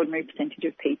extraordinary percentage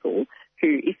of people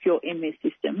who, if you're in this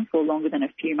system for longer than a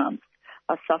few months,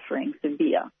 are suffering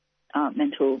severe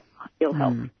mental ill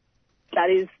health.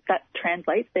 That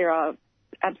translates. There are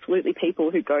absolutely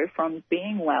people who go from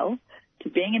being well to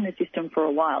being in the system for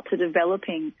a while to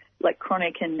developing like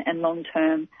chronic and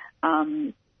long-term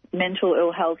mental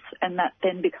ill health, and that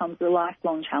then becomes a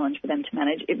lifelong challenge for them to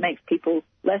manage. It makes people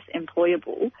less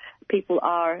employable. People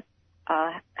are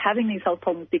having these health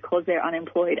problems because they're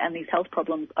unemployed, and these health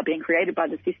problems are being created by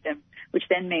the system, which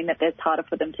then mean that it's harder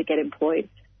for them to get employed.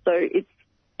 So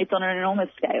it's on an enormous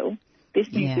scale. This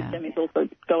new system is also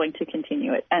going to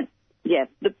continue it. And,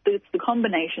 it's the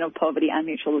combination of poverty and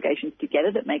mutual obligations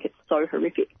together that make it so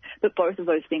horrific. But both of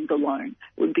those things alone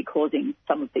would be causing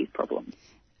some of these problems.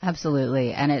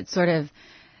 Absolutely. And it sort of,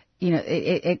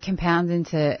 it compounds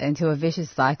into a vicious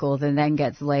cycle that then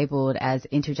gets labeled as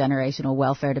intergenerational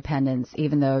welfare dependence,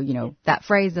 even though, that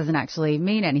phrase doesn't actually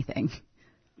mean anything.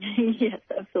 Yes,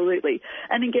 absolutely.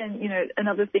 And again,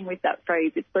 another thing with that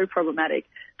phrase, it's so problematic,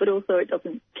 but also it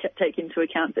doesn't take into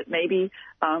account that maybe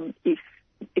if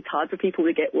it's hard for people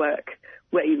to get work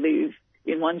where you live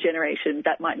in one generation,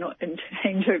 that might not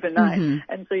change overnight.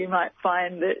 Mm-hmm. And so you might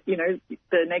find that,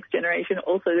 the next generation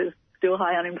also there's still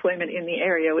high unemployment in the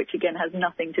area, which again has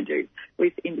nothing to do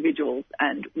with individuals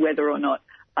and whether or not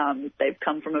they've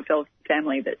come from a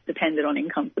family that depended on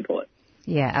income support.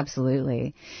 Yeah,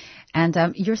 absolutely. And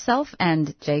yourself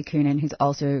and Jay Coonan, who's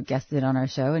also guested on our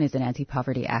show and is an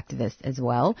anti-poverty activist as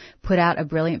well, put out a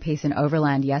brilliant piece in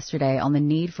Overland yesterday on the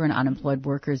need for an unemployed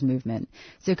workers movement.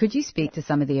 So could you speak to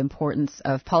some of the importance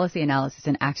of policy analysis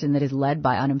and action that is led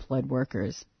by unemployed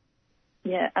workers?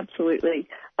 Yeah, absolutely.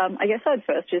 I guess I'd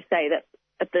first just say that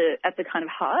at the kind of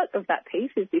heart of that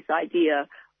piece is this idea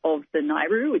of the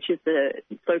NAIRU, which is the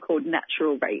so-called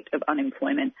natural rate of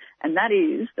unemployment. And that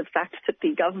is the fact that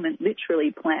the government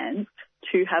literally plans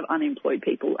to have unemployed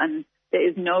people. And there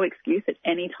is no excuse at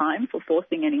any time for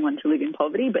forcing anyone to live in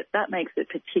poverty, but that makes it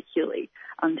particularly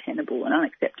untenable and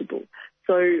unacceptable.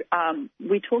 So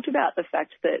we talked about the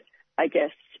fact that, I guess,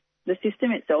 the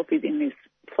system itself is in this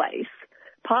place,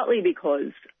 partly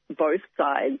because both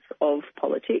sides of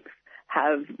politics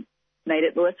have made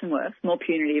it worse and worse, more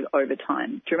punitive over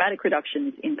time. Dramatic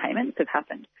reductions in payments have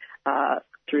happened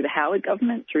through the Howard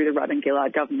government, through the Rudd and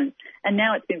Gillard government, and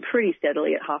now it's been pretty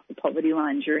steadily at half the poverty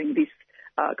line during this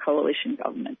coalition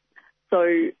government.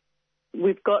 So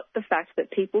we've got the fact that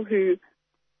people who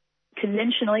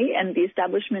conventionally and the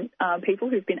establishment people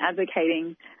who've been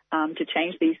advocating to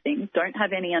change these things don't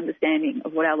have any understanding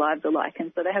of what our lives are like,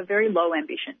 and so they have very low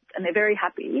ambitions, and they're very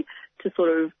happy to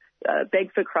sort of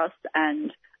beg for crust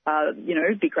and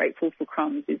be grateful for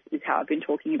crumbs is how I've been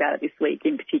talking about it this week.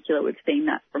 In particular, we've seen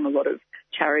that from a lot of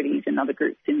charities and other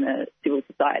groups in the civil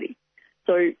society.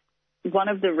 So one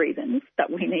of the reasons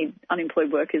that we need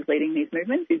unemployed workers leading these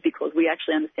movements is because we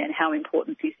actually understand how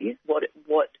important this is, what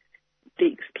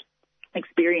the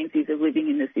experience is of living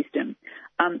in the system.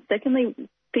 Secondly,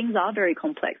 things are very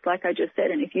complex, like I just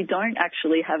said, and if you don't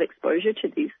actually have exposure to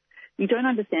this, you don't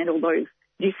understand all those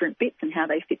different bits and how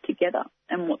they fit together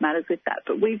and what matters with that.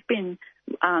 But we've been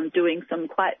doing some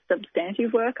quite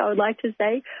substantive work, I would like to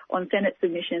say, on Senate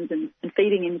submissions and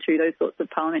feeding into those sorts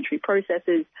of parliamentary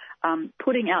processes,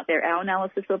 putting out there our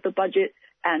analysis of the budget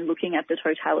and looking at the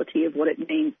totality of what it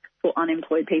means for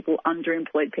unemployed people,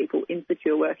 underemployed people,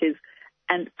 insecure workers,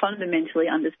 and fundamentally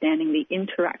understanding the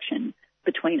interaction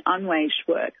between unwaged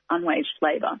work, unwaged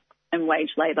labour, and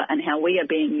wage labour and how we are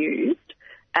being used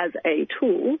as a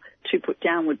tool to put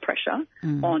downward pressure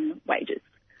on wages.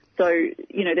 So,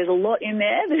 you know, there's a lot in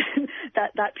there.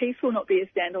 That piece will not be a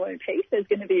standalone piece. There's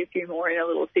going to be a few more in a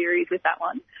little series with that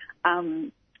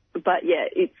one. But, yeah,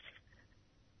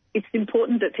 it's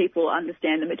important that people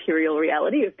understand the material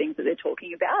reality of things that they're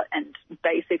talking about, and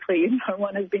basically no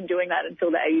one has been doing that until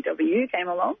the AEW came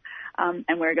along,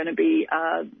 and we're going to be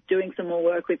doing some more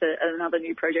work with another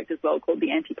new project as well called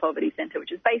the Anti-Poverty Centre,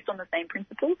 which is based on the same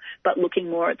principle but looking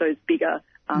more at those bigger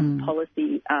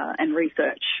policy and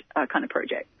research kind of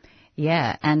projects.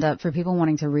 Yeah, and for people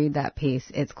wanting to read that piece,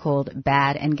 it's called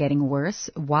Bad and Getting Worse,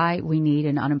 Why We Need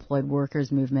an Unemployed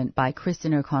Workers Movement by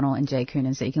Kristen O'Connell and Jay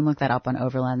Coonan. So you can look that up on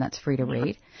Overland. That's free to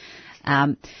read.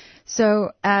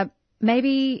 So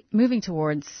maybe moving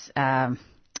towards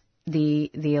the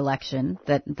election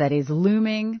that is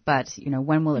looming, but, you know,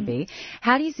 when will it be?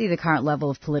 How do you see the current level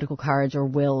of political courage or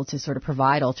will to sort of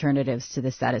provide alternatives to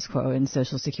the status quo in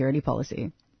Social Security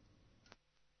policy?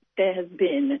 There has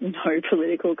been no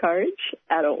political courage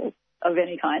at all of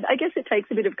any kind. I guess it takes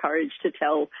a bit of courage to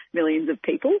tell millions of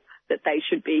people that they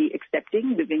should be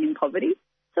accepting living in poverty.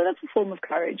 So that's a form of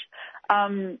courage.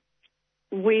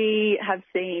 We have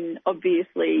seen,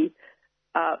 obviously,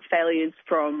 failures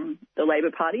from the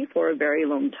Labor Party for a very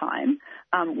long time.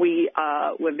 We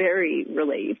were very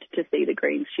relieved to see the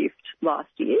Greens shift last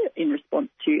year in response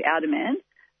to our demand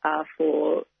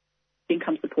for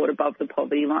income support above the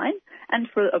poverty line and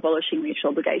for abolishing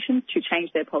mutual obligations to change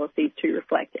their policies to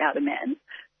reflect our demands.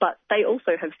 But they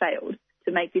also have failed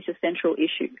to make this a central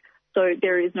issue. So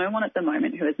there is no one at the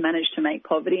moment who has managed to make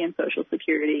poverty and social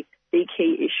security the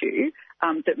key issue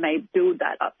that may build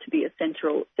that up to be a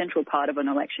central part of an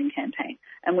election campaign.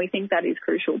 And we think that is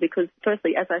crucial because,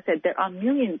 firstly, as I said, there are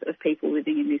millions of people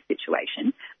living in this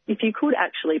situation. If you could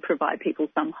actually provide people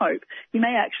some hope, you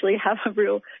may actually have a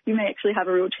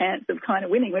real chance of kind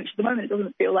of winning, which at the moment it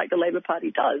doesn't feel like the Labor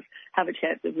Party does have a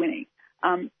chance of winning.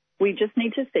 We just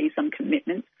need to see some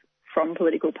commitments from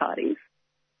political parties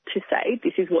to say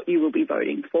this is what you will be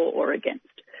voting for or against.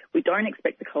 We don't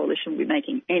expect the coalition will be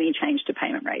making any change to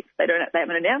payment rates. They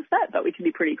haven't announced that, but we can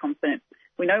be pretty confident.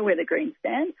 We know where the Greens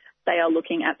stand. They are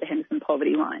looking at the Henderson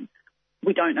poverty line.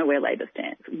 We don't know where Labor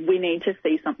stands. We need to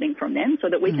see something from them so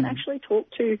that we can actually talk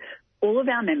to all of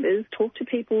our members, talk to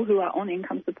people who are on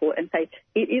income support and say,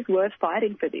 it is worth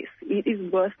fighting for this. It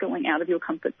is worth going out of your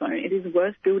comfort zone. It is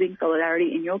worth building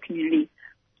solidarity in your community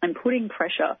and putting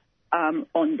pressure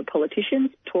on the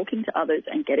politicians, talking to others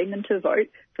and getting them to vote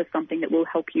for something that will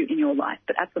help you in your life.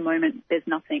 But at the moment, there's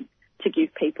nothing to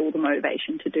give people the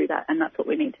motivation to do that, and that's what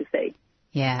we need to see.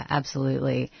 Yeah,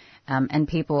 absolutely. And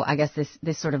people, I guess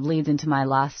this sort of leads into my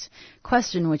last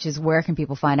question, which is where can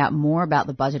people find out more about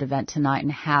the budget event tonight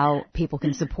and how people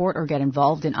can support or get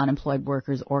involved in unemployed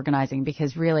workers organizing?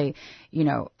 Because really, you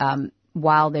know,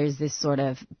 while there's this sort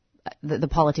of the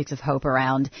politics of hope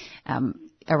around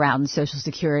Social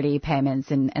Security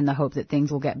payments and the hope that things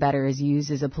will get better is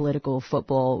used as a political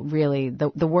football, really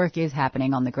the work is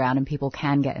happening on the ground and people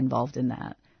can get involved in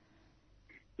that.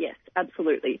 Yes,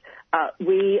 absolutely.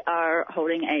 We are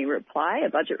holding a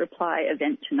budget reply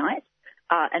event tonight,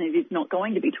 and it is not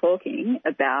going to be talking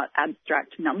about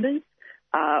abstract numbers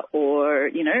or,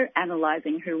 you know,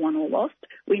 analysing who won or lost.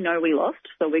 We know we lost,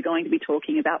 so we're going to be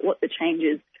talking about what the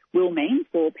changes will mean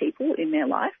for people in their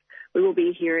life. We will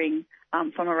be hearing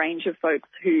from a range of folks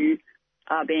who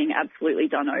are being absolutely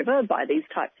done over by these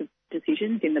types of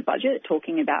decisions in the budget,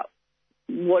 talking about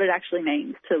what it actually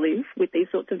means to live with these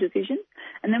sorts of decisions.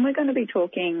 And then we're going to be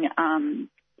talking,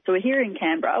 so we're here in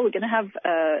Canberra. We're going to have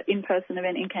an in-person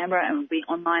event in Canberra and we'll be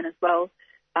online as well.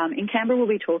 In Canberra, we'll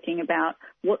be talking about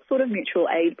what sort of mutual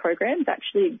aid programs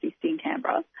actually exist in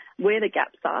Canberra, where the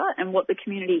gaps are and what the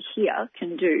community here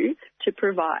can do to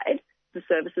provide the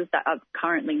services that are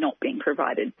currently not being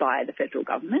provided by the federal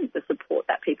government, the support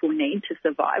that people need to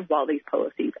survive while these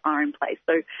policies are in place.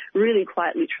 So really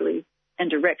quite literally and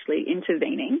directly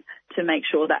intervening to make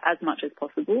sure that as much as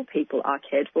possible people are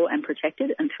cared for and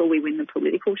protected until we win the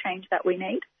political change that we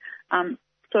need.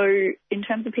 So in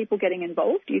terms of people getting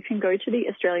involved, you can go to the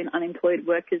Australian Unemployed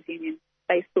Workers Union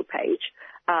Facebook page.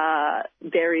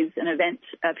 There is an event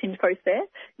pinned post there.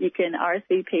 You can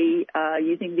RSVP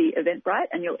using the Eventbrite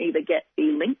and you'll either get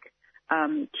the link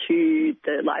to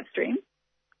the live stream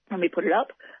when we put it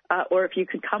up, or if you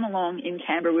could come along in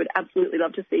Canberra, we'd absolutely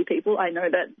love to see people. I know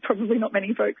that probably not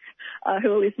many folks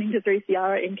who are listening to 3CR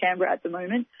are in Canberra at the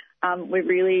moment. We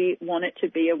really want it to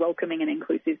be a welcoming and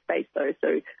inclusive space, though.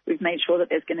 So we've made sure that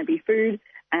there's going to be food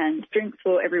and drinks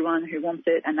for everyone who wants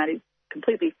it, and that is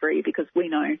completely free because we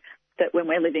know that when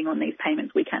we're living on these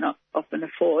payments, we cannot often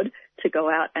afford to go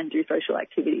out and do social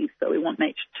activities. So we want to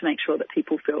make sure that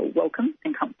people feel welcome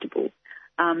and comfortable.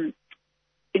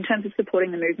 In terms of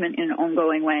supporting the movement in an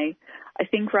ongoing way, I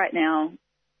think right now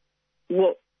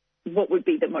what would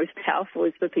be the most powerful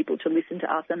is for people to listen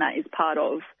to us, and that is part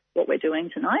of what we're doing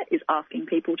tonight, is asking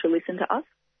people to listen to us.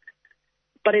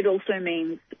 But it also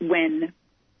means when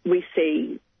we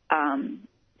see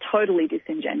totally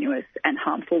disingenuous and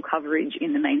harmful coverage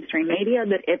in the mainstream media,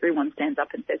 that everyone stands up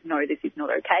and says, no, this is not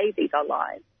okay, these are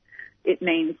lies. It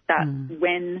means that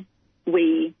when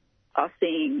we are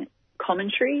seeing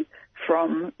commentary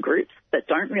from groups that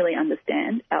don't really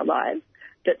understand our lives,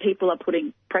 that people are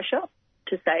putting pressure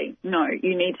to say, no,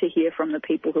 you need to hear from the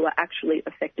people who are actually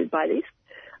affected by this.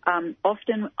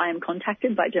 Often I am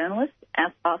contacted by journalists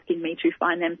asking me to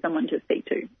find them someone to speak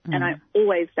to. And I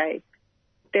always say,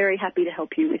 very happy to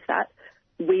help you with that.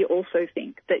 We also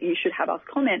think that you should have us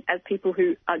comment as people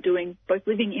who are doing, both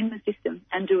living in the system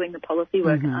and doing the policy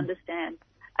work and understand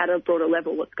at a broader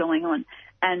level what's going on.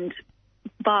 And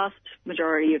vast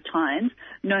majority of times,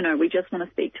 no, we just want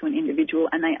to speak to an individual,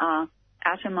 and they are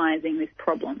atomizing this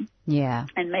problem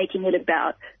and making it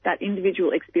about that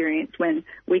individual experience, when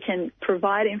we can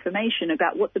provide information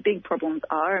about what the big problems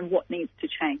are and what needs to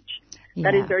change.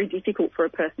 That is very difficult for a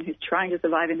person who's trying to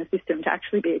survive in the system to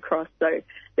actually be across. So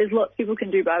there's lots people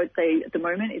can do, but I would say at the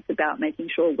moment it's about making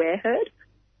sure we're heard,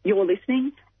 you're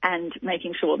listening, and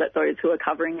making sure that those who are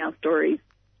covering our stories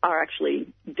are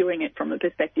actually doing it from a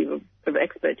perspective of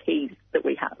expertise that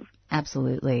we have.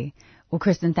 Absolutely. Well,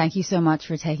 Kristen, thank you so much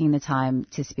for taking the time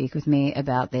to speak with me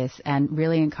about this, and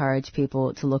really encourage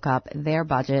people to look up Their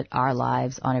Budget, Our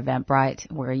Lives on Eventbrite,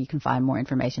 where you can find more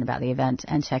information about the event,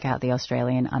 and check out the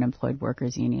Australian Unemployed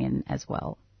Workers Union as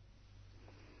well.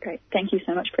 Great. Thank you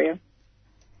so much, Priya.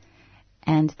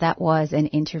 And that was an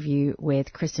interview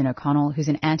with Kristen O'Connell, who's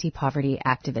an anti-poverty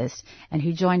activist and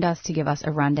who joined us to give us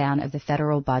a rundown of the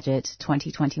federal budget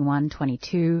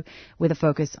 2021-22 with a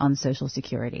focus on social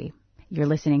security. You're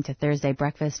listening to Thursday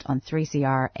Breakfast on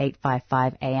 3CR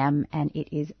 855 AM, and it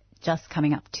is just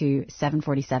coming up to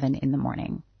 7:47 in the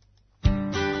morning.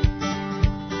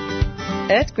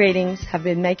 Earth Greetings have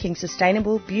been making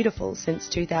sustainable beautiful since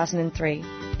 2003.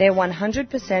 Their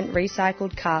 100%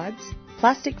 recycled cards,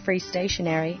 plastic-free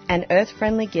stationery and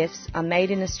earth-friendly gifts are made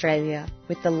in Australia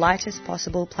with the lightest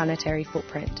possible planetary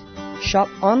footprint. Shop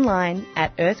online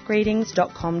at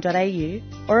earthgreetings.com.au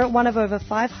or at one of over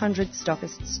 500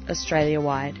 stockists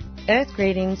Australia-wide. Earth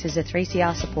Greetings is a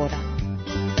 3CR supporter.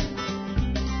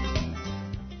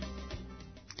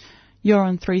 You're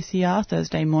on 3CR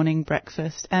Thursday Morning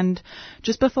Breakfast, and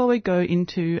just before we go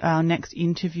into our next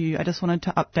interview, I just wanted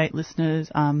to update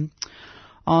listeners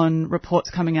on reports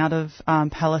coming out of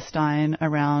Palestine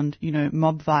around,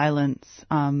 mob violence,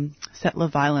 settler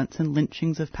violence and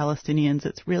lynchings of Palestinians.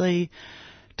 It's really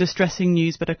distressing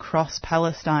news, but across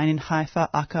Palestine, in Haifa,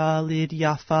 Akka, Lid,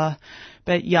 Jaffa,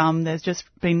 Bet Yam, there's just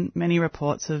been many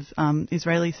reports of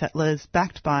Israeli settlers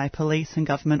backed by police and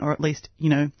government, or at least,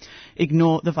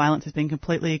 the violence has been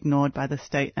completely ignored by the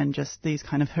state, and just these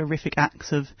kind of horrific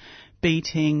acts of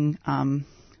beating,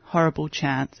 horrible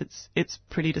chants. It's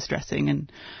pretty distressing.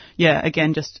 And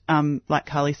again, just like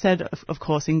Carly said, of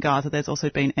course in Gaza there's also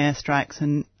been airstrikes,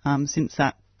 and since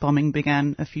that bombing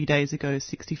began a few days ago,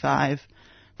 65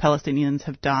 Palestinians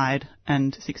have died,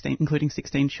 and 16, including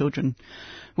 16 children,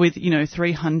 with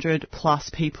 300 plus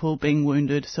people being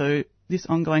wounded. So this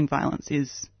ongoing violence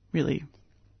is really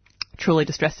truly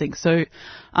distressing. So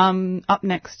up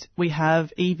next we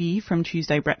have Evie from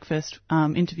Tuesday Breakfast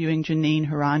interviewing Janine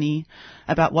Hourani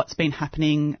about what's been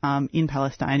happening in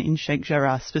Palestine, in Sheikh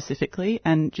Jarrah specifically.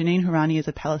 And Janine Hourani is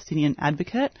a Palestinian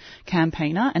advocate,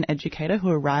 campaigner and educator who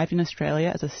arrived in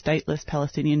Australia as a stateless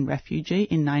Palestinian refugee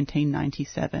in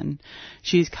 1997.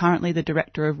 She is currently the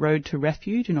director of Road to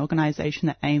Refuge, an organisation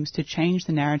that aims to change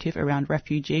the narrative around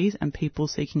refugees and people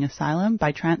seeking asylum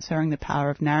by transferring the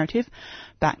power of narrative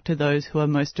back to those who are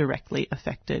most directly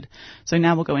affected. So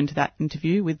now we'll go into that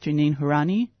interview with Janine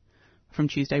Hourani from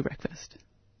Tuesday Breakfast.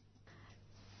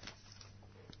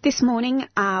 This morning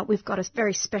we've got a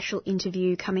very special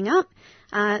interview coming up.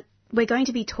 We're going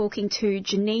to be talking to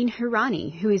Janine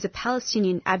Hourani, who is a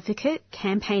Palestinian advocate,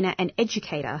 campaigner and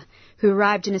educator who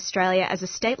arrived in Australia as a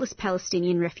stateless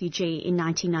Palestinian refugee in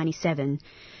 1997.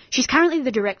 She's currently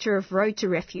the director of Road to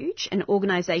Refuge, an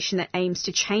organisation that aims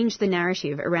to change the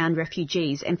narrative around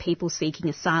refugees and people seeking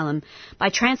asylum by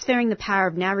transferring the power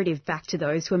of narrative back to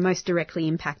those who are most directly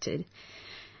impacted.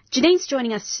 Janine's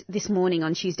joining us this morning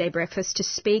on Tuesday Breakfast to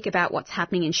speak about what's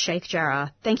happening in Sheikh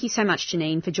Jarrah. Thank you so much,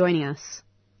 Janine, for joining us.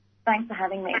 Thanks for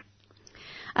having me.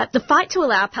 The fight to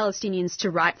allow Palestinians to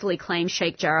rightfully claim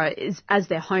Sheikh Jarrah as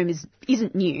their home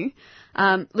isn't new.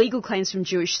 Legal claims from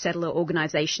Jewish settler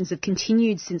organisations have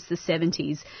continued since the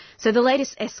 70s. So the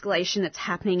latest escalation that's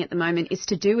happening at the moment is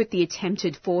to do with the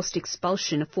attempted forced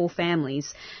expulsion of 4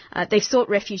 families. They've sought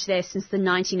refuge there since the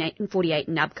 1948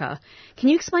 Nakba. Can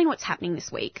you explain what's happening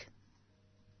this week?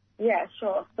 Yeah,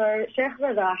 sure. So Sheikh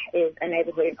Jarrah is a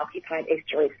neighbourhood in occupied East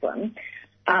Jerusalem.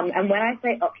 And when I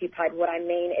say occupied, what I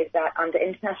mean is that under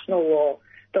international law,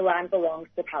 the land belongs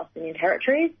to Palestinian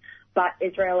territories, but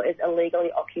Israel is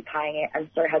illegally occupying it and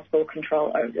so has full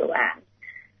control over the land.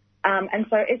 And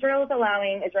so Israel is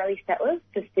allowing Israeli settlers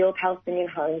to steal Palestinian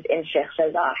homes in Sheikh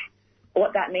Jarrah.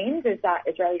 What that means is that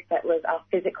Israeli settlers are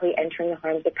physically entering the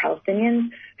homes of Palestinians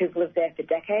who've lived there for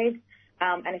decades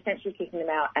and essentially kicking them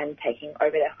out and taking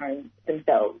over their homes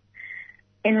themselves.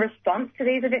 In response to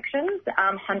these evictions,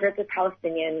 hundreds of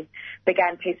Palestinians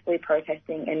began peacefully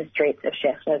protesting in the streets of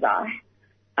Sheikh Jarrah.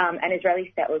 And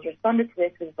Israeli settlers responded to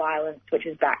this with violence, which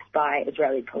is backed by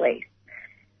Israeli police.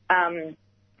 And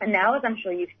now, as I'm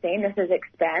sure you've seen, this has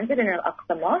expanded in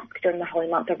Al-Aqsa Mosque during the holy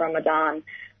month of Ramadan.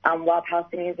 While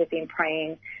Palestinians have been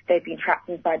praying, they've been trapped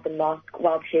inside the mosque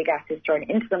while tear gas is thrown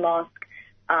into the mosque.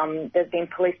 There's been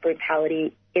police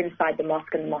brutality inside the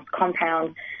mosque and the mosque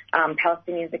compound.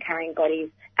 Palestinians are carrying bodies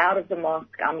out of the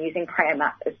mosque using prayer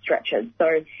mats as stretchers. So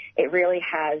it really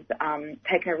has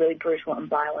taken a really brutal and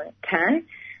violent turn.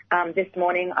 This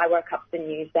morning I woke up to the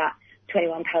news that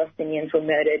 21 Palestinians were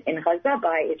murdered in Gaza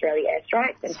by Israeli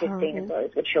airstrikes and 15 of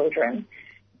those were children.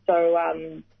 So,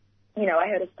 I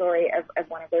heard a story of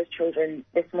one of those children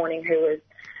this morning who was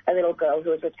a little girl who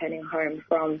was returning home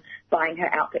from buying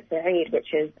her outfit for Eid,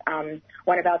 which is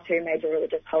one of our 2 major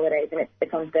religious holidays, and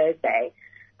it's on Thursday.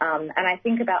 And I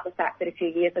think about the fact that a few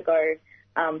years ago,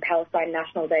 Palestine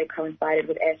National Day coincided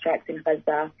with airstrikes in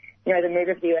Gaza. The move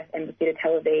of the U.S. Embassy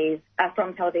to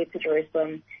from Tel Aviv to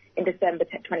Jerusalem in December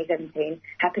 2017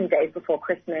 happened days before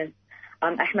Christmas.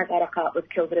 Ahmed Arakat was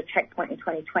killed at a checkpoint in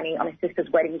 2020 on his sister's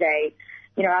wedding day.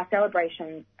 Our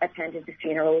celebrations are turned into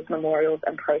funerals, memorials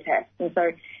and protests. And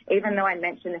so even though I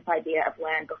mentioned this idea of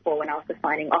land before when I was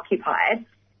defining occupied,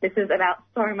 this is about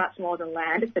so much more than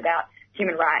land. It's about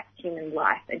human rights, human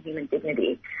life and human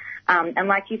dignity. And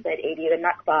like you said, Edie, the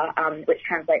Nakba, which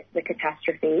translates to the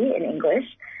catastrophe in English,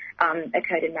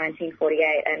 occurred in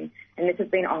 1948 and this has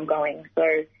been ongoing. So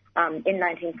in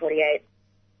 1948,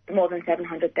 more than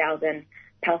 700,000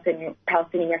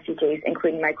 Palestinian refugees,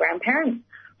 including my grandparents,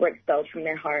 were expelled from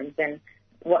their homes. And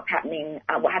what happened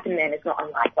then is not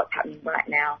unlike what's happening right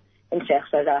now in Sheikh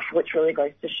Jarrah, which really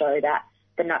goes to show that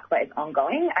the Nakba is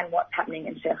ongoing and what's happening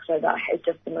in Sheikh Jarrah is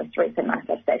just the most recent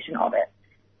manifestation of it.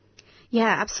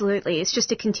 Yeah, absolutely. It's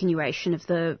just a continuation of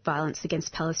the violence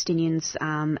against Palestinians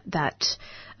that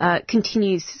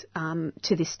continues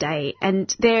to this day.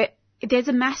 And there's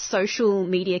a mass social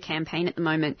media campaign at the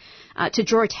moment to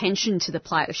draw attention to the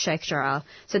plight of Sheikh Jarrah.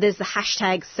 So there's the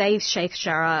hashtag Save Sheikh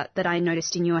Jarrah that I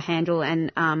noticed in your handle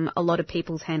and a lot of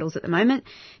people's handles at the moment.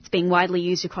 It's being widely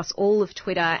used across all of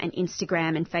Twitter and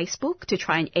Instagram and Facebook to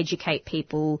try and educate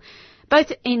people both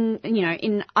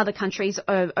in other countries,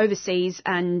 overseas,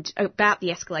 and about the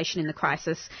escalation in the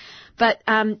crisis. But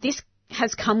this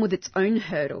has come with its own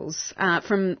hurdles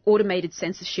from automated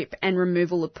censorship and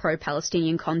removal of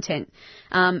pro-Palestinian content.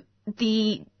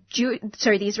 The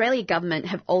Israeli government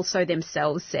have also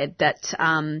themselves said that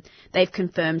they've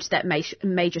confirmed that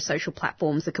major social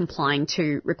platforms are complying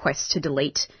to requests to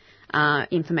delete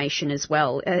information as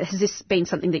well. Has this been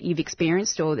something that you've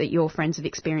experienced or that your friends have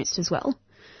experienced as well?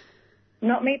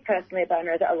 Not me personally, but I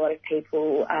know that a lot of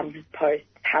people whose posts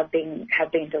have been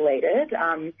deleted.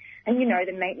 And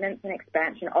the maintenance and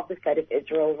expansion of the State of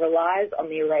Israel relies on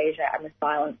the erasure and the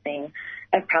silencing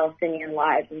of Palestinian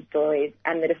lives and stories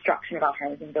and the destruction of our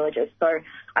homes and villages. So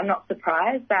I'm not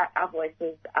surprised that our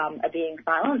voices are being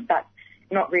silenced. That's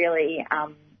not really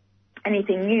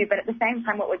anything new. But at the same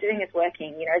time, what we're doing is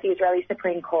working. The Israeli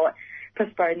Supreme Court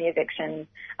postpone the evictions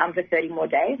for 30 more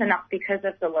days, and that's because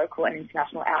of the local and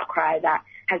international outcry that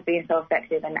has been so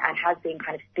effective and has been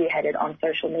kind of spearheaded on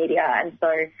social media. And so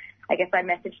I guess my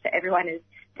message to everyone is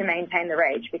to maintain the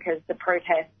rage, because the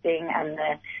protesting and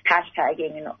the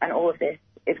hashtagging and all of this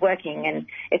is working, and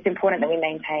it's important that we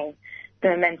maintain the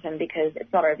momentum because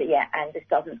it's not over yet and this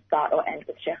doesn't start or end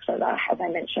with Sheikh Jarrah, as I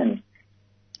mentioned.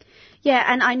 Yeah,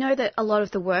 and I know that a lot of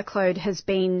the workload has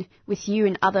been with you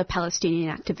and other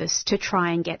Palestinian activists to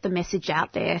try and get the message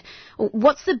out there.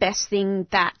 What's the best thing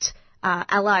that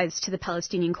allies to the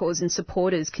Palestinian cause and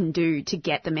supporters can do to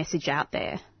get the message out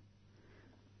there?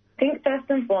 think first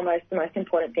and foremost, the most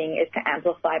important thing is to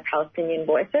amplify Palestinian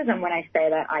voices. And when I say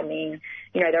that, I mean,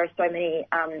 there are so many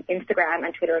Instagram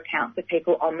and Twitter accounts of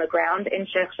people on the ground in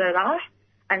Sheikh Jarrah.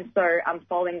 And so I'm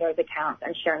following those accounts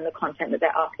and sharing the content that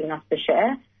they're asking us to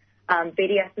share.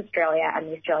 BDS Australia and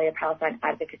the Australia Palestine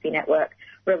Advocacy Network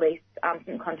released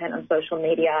some content on social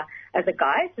media as a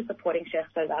guide to supporting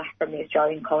Sheikh Jarrah from the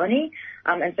Australian colony.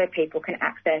 And so people can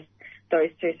access those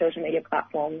two social media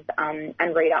platforms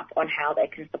and read up on how they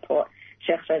can support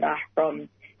Sheikh Jarrah from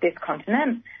this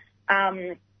continent.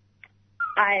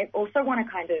 I also want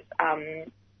to kind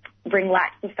of bring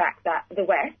light to the fact that the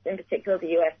West, in particular the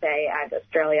USA and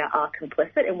Australia, are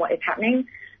complicit in what is happening.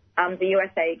 The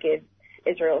USA gives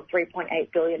Israel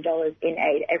 $3.8 billion in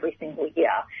aid every single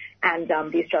year, and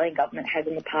the Australian government has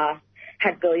in the past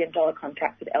had billion-dollar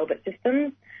contracts with Elbit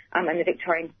Systems, and the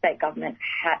Victorian state government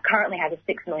currently has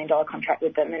a $6 million contract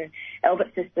with them. And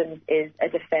Elbit Systems is a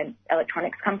defence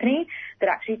electronics company that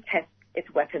actually tests its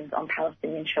weapons on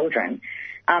Palestinian children.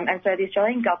 And so the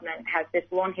Australian government has this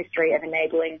long history of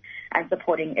enabling and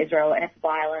supporting Israel and its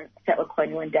violent settler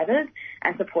colonial endeavours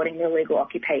and supporting the illegal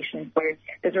occupation. So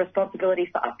there's a responsibility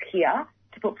for us here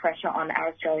to put pressure on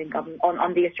our Australian government,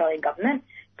 on the Australian government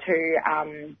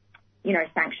to,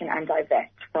 sanction and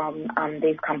divest from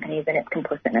these companies and its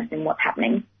complicitness in what's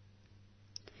happening.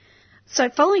 So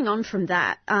following on from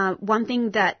that, one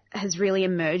thing that has really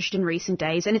emerged in recent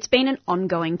days, and it's been an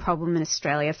ongoing problem in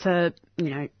Australia for,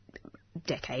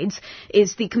 decades,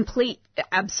 is the complete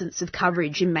absence of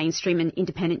coverage in mainstream and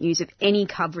independent news of any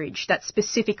coverage that's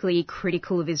specifically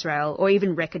critical of Israel or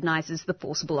even recognises the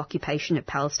forcible occupation of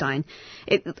Palestine.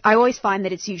 I always find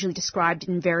that it's usually described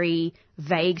in very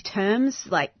vague terms,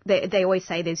 like they always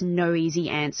say there's no easy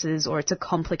answers or it's a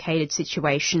complicated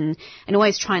situation, and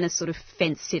always trying to sort of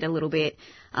fence it a little bit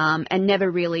and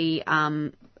never really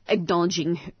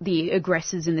acknowledging the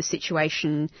aggressors in the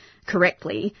situation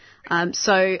correctly.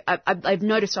 So I've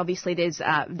noticed, obviously, there's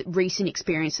recent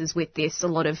experiences with this. A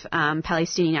lot of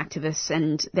Palestinian activists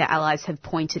and their allies have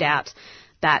pointed out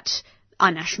that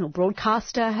our national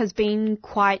broadcaster has been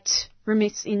quite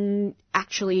remiss in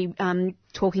actually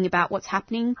talking about what's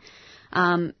happening.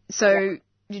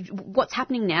 What's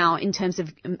happening now in terms of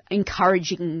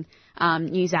encouraging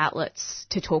news outlets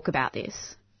to talk about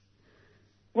this?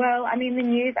 Well, I mean, the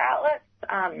news outlets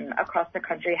across the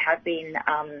country have been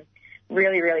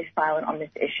really, really silent on this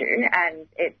issue, and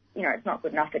it's not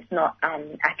good enough. It's not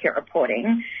accurate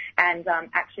reporting. And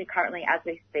actually, currently, as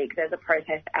we speak, there's a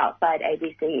protest outside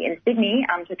ABC in Sydney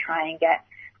to try and get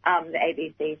the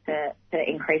ABC to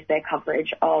increase their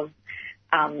coverage of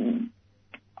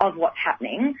what's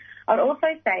happening. I'd also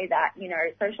say that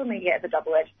social media is a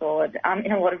double-edged sword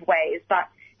in a lot of ways, but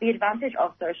the advantage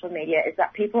of social media is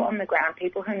that people on the ground,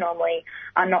 people who normally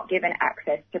are not given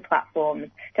access to platforms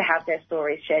to have their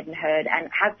stories shared and heard and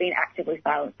have been actively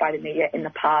silenced by the media in the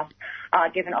past,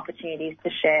 are given opportunities to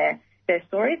share their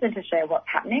stories and to share what's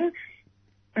happening.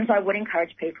 And so I would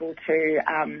encourage people to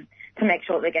make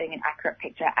sure that they're getting an accurate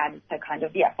picture and to kind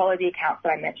of, follow the accounts that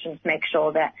I mentioned to make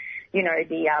sure that,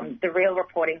 the real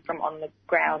reporting from on the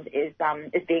ground is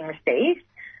being received.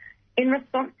 In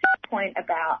response to the point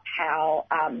about how,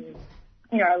 a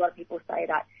lot of people say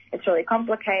that it's really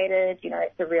complicated,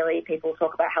 people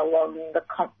talk about how long the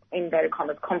inverted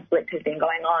commas conflict has been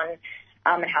going on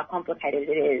and how complicated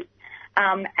it is.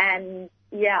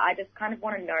 I just kind of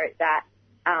want to note that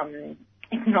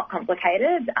it's not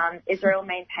complicated. Israel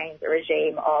maintains a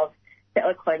regime of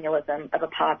settler colonialism, of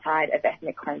apartheid, of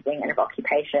ethnic cleansing, and of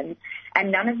occupation.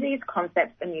 And none of these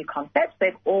concepts are new concepts.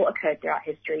 They've all occurred throughout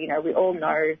history. We all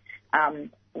know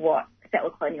what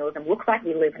settler colonialism looks like.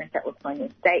 We live in a settler colonial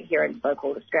state here in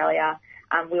so-called Australia.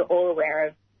 We're all aware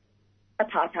of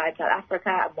apartheid South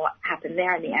Africa and what happened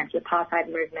there and the anti-apartheid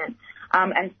movement.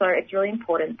 And so it's really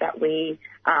important that we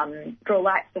draw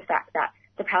light to the fact that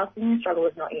the Palestinian struggle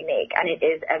is not unique, and it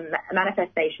is a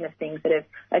manifestation of things that have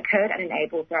occurred and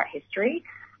enabled throughout history.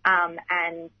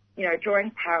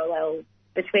 Drawing parallels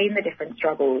between the different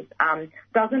struggles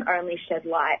doesn't only shed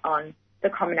light on the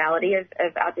commonality of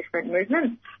our different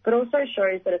movements, but also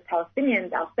shows that as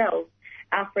Palestinians ourselves,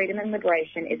 our freedom and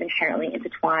liberation is inherently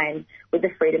intertwined with the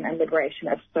freedom and liberation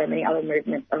of so many other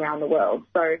movements around the world.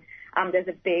 So there's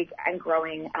a big and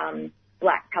growing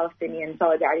Black Palestinian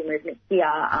solidarity movement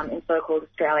here in so-called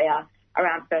Australia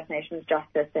around First Nations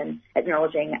justice and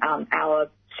acknowledging our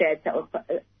shared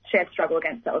struggle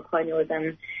against settler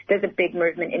colonialism. There's a big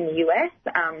movement in the US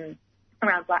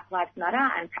around Black Lives Matter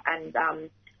and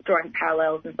drawing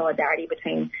parallels and solidarity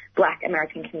between Black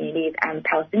American communities and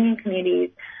Palestinian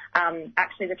communities.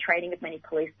 Actually, the training of many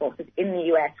police forces in the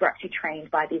US were actually trained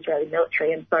by the Israeli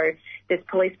military, and so this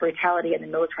police brutality and the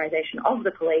militarization of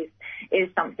the police is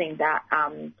something that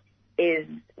is,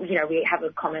 we have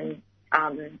a common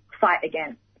fight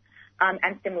against.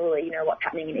 And similarly, what's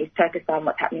happening in East Turkestan,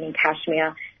 what's happening in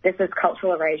Kashmir, this is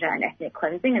cultural erasure and ethnic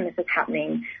cleansing, and this is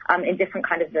happening in different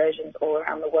kind of versions all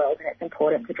around the world, and it's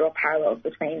important to draw parallels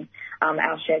between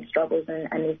our shared struggles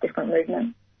and these different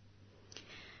movements.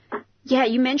 Yeah,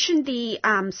 you mentioned the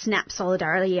SNAP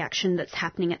Solidarity Action that's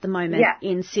happening at the moment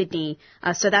in Sydney.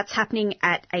 So that's happening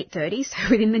at 8:30, so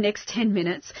within the next 10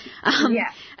 minutes.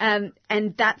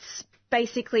 And that's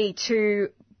basically to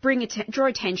draw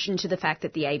attention to the fact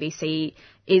that the ABC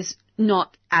is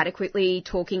not adequately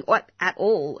talking at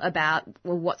all about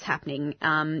what's happening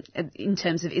in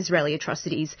terms of Israeli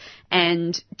atrocities,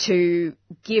 and to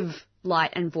give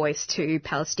light and voice to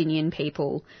Palestinian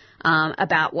people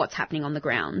about what's happening on the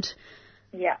ground.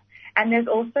 Yeah. And there's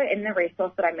also, in the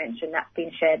resource that I mentioned, that's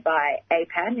been shared by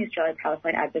APAN, the Australian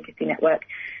Palestine Advocacy Network,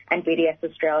 and BDS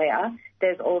Australia,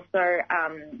 there's also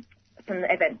some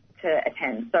events to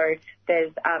attend. So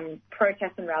there's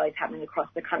protests and rallies happening across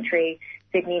the country: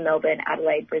 Sydney, Melbourne,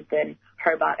 Adelaide, Brisbane,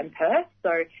 Hobart and Perth.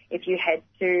 So if you head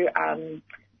to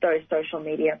those social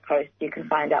media posts, you can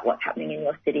find out what's happening in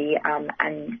your city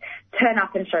and turn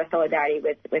up and show solidarity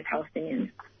with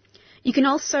Palestinians. You can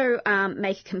also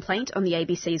make a complaint on the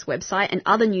ABC's website and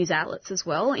other news outlets as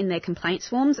well in their complaints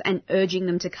forms, and urging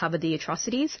them to cover the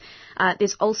atrocities.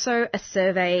 There's also a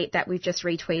survey that we've just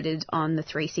retweeted on the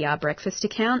 3CR Breakfast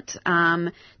account.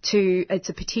 It's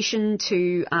a petition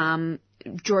to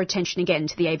draw attention again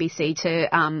to the ABC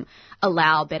to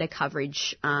allow better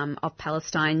coverage of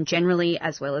Palestine generally,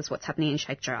 as well as what's happening in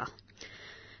Sheikh Jarrah.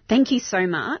 Thank you so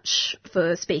much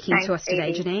for speaking to us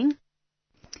today, Janine.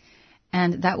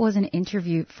 And that was an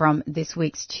interview from this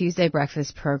week's Tuesday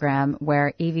Breakfast program,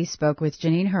 where Evie spoke with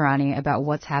Janine Hourani about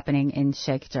what's happening in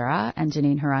Sheikh Jarrah. And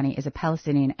Janine Hourani is a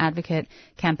Palestinian advocate,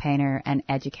 campaigner, and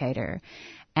educator.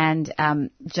 And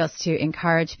just to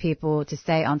encourage people to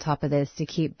stay on top of this, to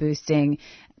keep boosting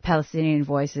Palestinian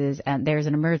voices, and there's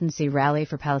an emergency rally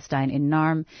for Palestine in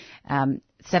Narm.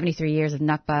 73 years of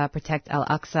Nakba, protect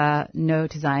Al-Aqsa, no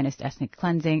to Zionist ethnic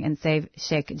cleansing, and save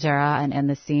Sheikh Jarrah and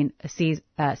end the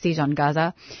siege on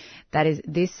Gaza. That is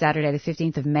this Saturday, the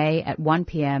 15th of May at 1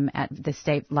 p.m. at the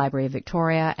State Library of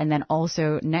Victoria, and then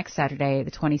also next Saturday, the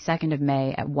 22nd of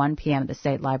May at 1 p.m. at the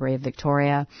State Library of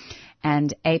Victoria.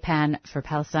 And APAN for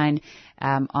Palestine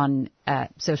on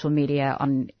social media,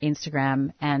 on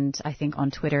Instagram, and I think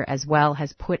on Twitter as well,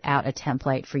 has put out a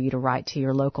template for you to write to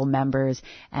your local members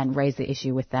and raise the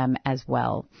issue with them as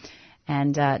well.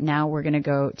 And now we're going to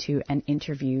go to an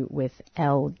interview with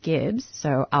Elle Gibbs,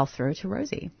 so I'll throw to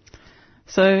Rosie.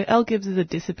 So Elle Gibbs is a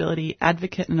disability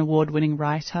advocate and award-winning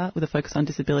writer with a focus on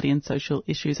disability and social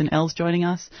issues, and Elle's joining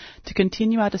us to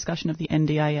continue our discussion of the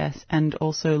NDIS and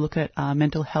also look at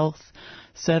mental health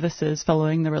services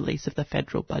following the release of the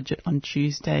federal budget on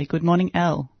Tuesday. Good morning,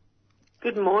 Elle.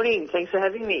 Good morning. Thanks for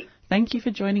having me. Thank you for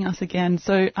joining us again.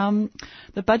 So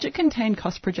the budget contained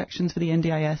cost projections for the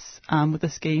NDIS with the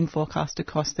scheme forecast to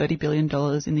cost $30 billion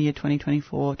in the year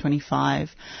 2024-25.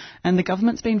 And the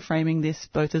government's been framing this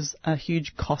both as a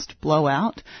huge cost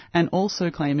blowout and also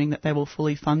claiming that they will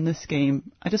fully fund the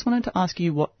scheme. I just wanted to ask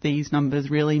you what these numbers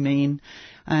really mean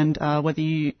and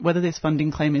whether this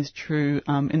funding claim is true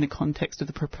in the context of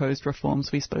the proposed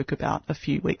reforms we spoke about a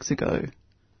few weeks ago.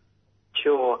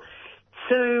 Sure.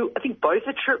 So I think both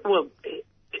are true. Well,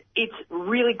 it's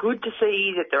really good to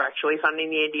see that they're actually funding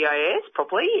the NDIS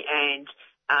properly and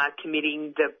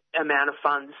committing the amount of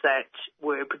funds that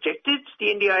were projected the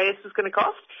NDIS was going to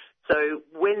cost. So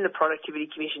when the Productivity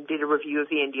Commission did a review of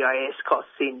the NDIS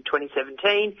costs in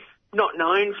 2017, not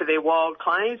known for their wild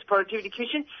claims, Productivity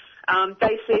Commission,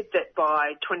 they said that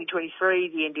by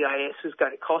 2023 the NDIS was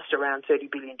going to cost around $30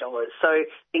 billion. So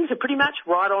things are pretty much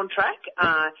right on track.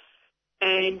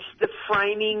 And the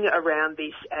framing around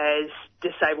this as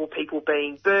disabled people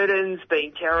being burdens,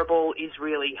 being terrible, is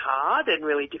really hard and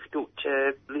really difficult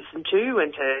to listen to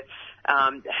and to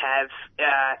have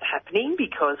happening,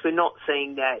 because we're not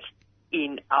seeing that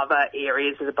in other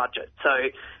areas of the budget. So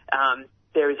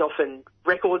there is often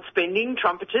record spending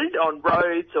trumpeted on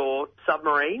roads or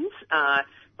submarines,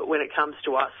 but when it comes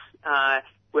to us,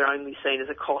 we're only seen as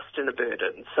a cost and a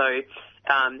burden. So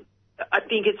I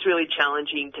think it's really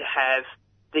challenging to have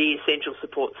the essential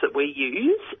supports that we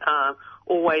use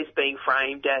always being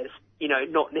framed as,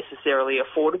 not necessarily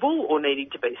affordable or needing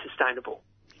to be sustainable.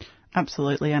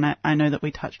 Absolutely, and I know that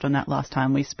we touched on that last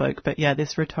time we spoke, but yeah,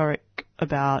 this rhetoric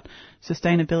about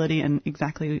sustainability and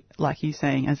exactly like you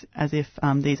saying, as if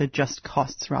these are just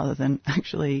costs rather than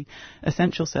actually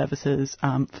essential services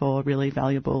for really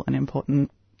valuable and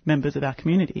important members of our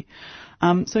community.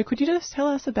 So could you just tell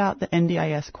us about the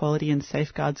NDIS Quality and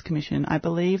Safeguards Commission? I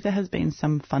believe there has been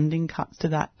some funding cuts to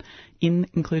that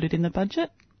included in the budget.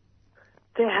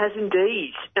 There has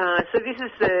indeed. So this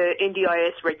is the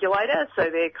NDIS regulator, so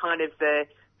they're kind of the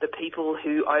people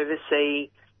who oversee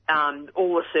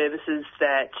all the services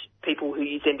that people who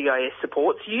use NDIS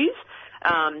supports use,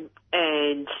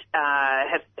 and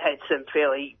have had some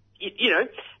fairly,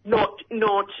 not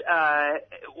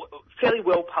fairly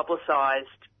well publicised,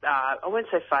 I won't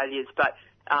say failures, but,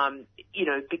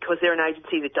 because they're an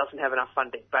agency that doesn't have enough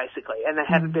funding, basically, and they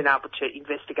haven't been able to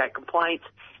investigate complaints,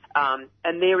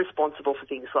 and they're responsible for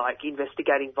things like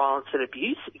investigating violence and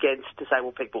abuse against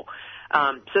disabled people.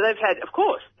 So they've had, of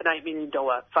course, an $8 million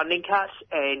funding cut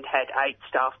and had 8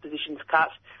 staff positions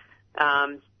cut,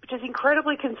 which is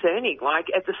incredibly concerning. Like,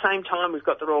 at the same time, we've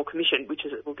got the Royal Commission, which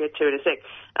we'll get to in a sec,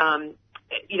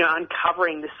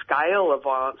 uncovering the scale of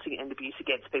violence and abuse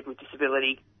against people with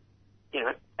disability,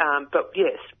 but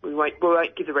yes, we won't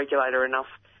give the regulator enough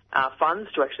funds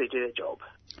to actually do their job.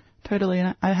 Totally,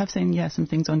 and I have seen, some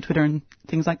things on Twitter and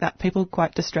things like that. People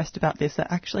quite distressed about this.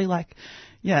 That actually,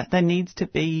 there needs to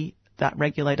be that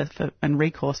regulator and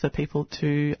recourse for people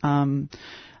to,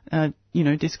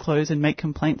 disclose and make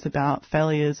complaints about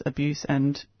failures, abuse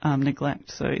and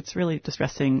neglect. So it's really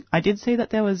distressing. I did see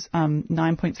that there was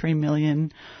 $9.3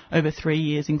 million over 3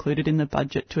 years included in the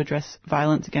budget to address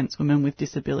violence against women with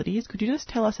disabilities. Could you just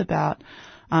tell us about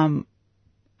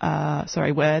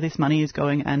where this money is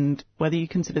going and whether you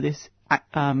consider this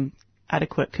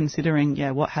adequate considering,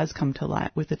 what has come to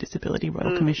light with the Disability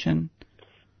Royal Commission?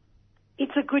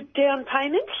 It's a good down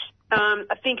payment.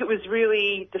 I think it was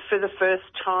really for the first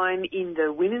time in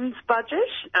the women's budget,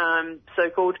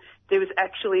 so-called, there was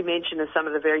actually mention of some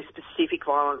of the very specific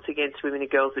violence against women and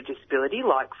girls with disability,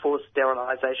 like forced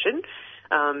sterilisation.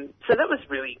 So that was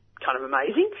really kind of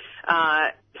amazing.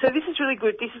 So this is really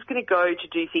good. This is going to go to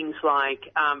do things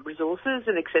like resources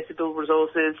and accessible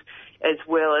resources, as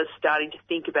well as starting to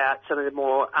think about some of the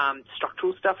more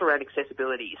structural stuff around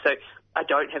accessibility. So I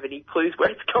don't have any clues where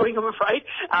it's going, I'm afraid,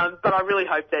 but I really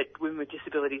hope that Women with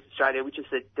Disabilities Australia, which is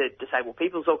the Disabled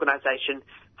People's Organisation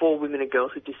for women and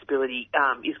girls with disability,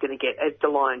 is going to get the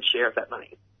lion's share of that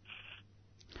money.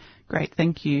 Great,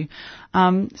 thank you.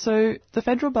 So the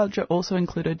federal budget also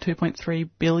included $2.3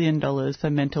 billion for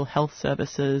mental health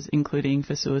services, including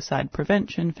for suicide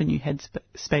prevention, for new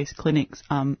headspace clinics,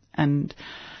 and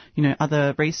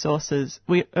other resources.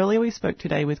 Earlier we spoke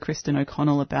today with Kristen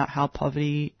O'Connell about how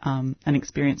poverty and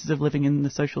experiences of living in the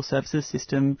social services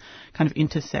system kind of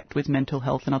intersect with mental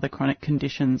health and other chronic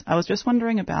conditions. I was just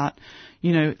wondering about,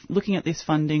 looking at this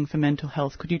funding for mental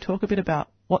health, could you talk a bit about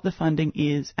what the funding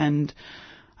is and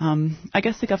I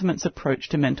guess the government's approach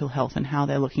to mental health and how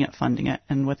they're looking at funding it,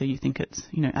 and whether you think it's,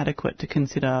 adequate to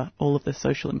consider all of the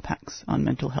social impacts on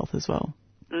mental health as well?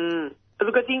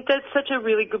 Look, I think that's such a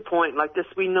really good point. Like this,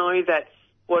 we know that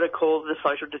what are called the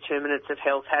social determinants of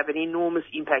health have an enormous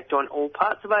impact on all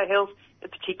parts of our health, and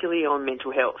particularly on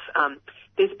mental health.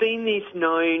 There's been this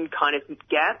known kind of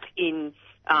gap in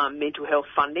mental health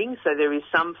funding. So there is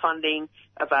some funding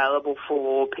available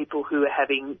for people who are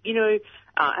having,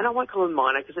 and I won't call them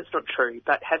minor because it's not true,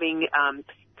 but having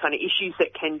kind of issues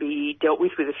that can be dealt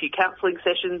with a few counselling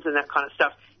sessions and that kind of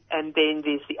stuff. And then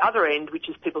there's the other end, which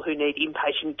is people who need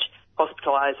inpatient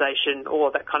hospitalisation, all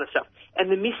that kind of stuff.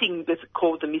 And that's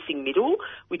called the missing middle,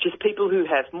 which is people who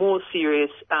have more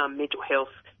serious mental health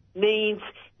needs,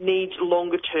 need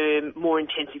longer term, more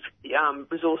intensive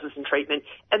resources and treatment.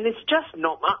 And there's just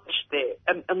not much there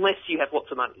unless you have lots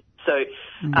of money. So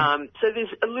so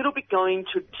there's a little bit going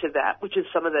to that, which is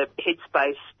some of the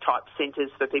headspace type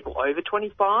centres for people over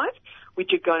 25,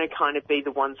 which are going to kind of be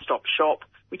the one-stop shop,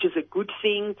 which is a good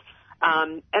thing.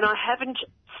 And I haven't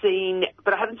seen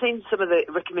some of the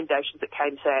recommendations that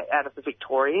came, say, out of the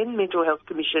Victorian Mental Health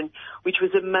Commission, which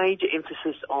was a major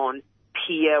emphasis on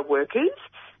peer workers.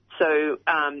 So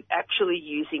actually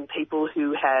using people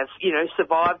who have,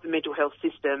 survived the mental health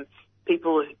system,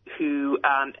 people who,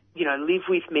 live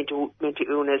with mental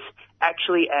illness,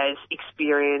 actually as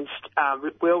experienced,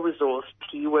 well-resourced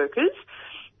peer workers,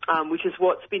 which is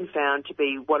what's been found to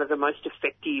be one of the most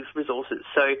effective resources.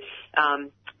 So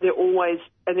there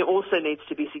also needs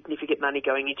to be significant money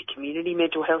going into community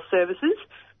mental health services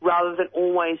rather than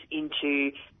always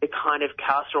into the kind of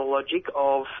carceral logic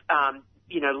of,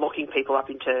 locking people up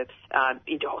into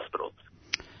hospitals.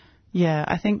 Yeah,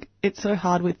 I think it's so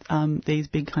hard with these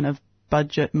big kind of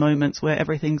budget moments where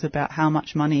everything's about how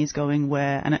much money is going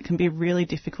where, and it can be really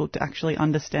difficult to actually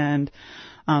understand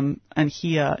and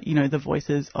hear, the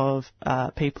voices of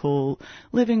people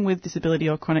living with disability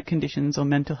or chronic conditions or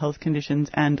mental health conditions,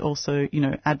 and also,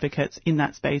 advocates in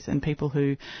that space and people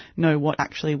who know what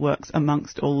actually works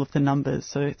amongst all of the numbers.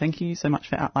 So thank you so much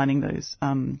for outlining those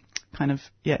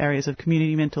areas of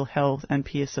community mental health and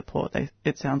peer support.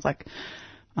 It sounds like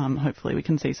hopefully we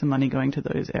can see some money going to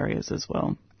those areas as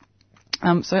well.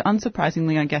 So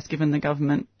unsurprisingly, I guess, given the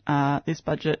government, this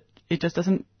budget, it just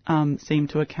doesn't seem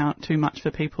to account too much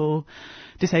for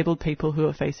disabled people who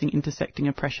are facing intersecting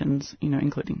oppressions,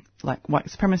 including like white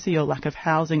supremacy or lack of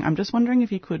housing. I'm just wondering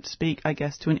if you could speak, I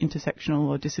guess, to an intersectional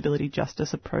or disability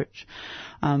justice approach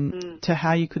to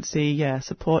how you could see,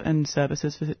 support and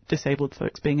services for disabled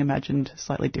folks being imagined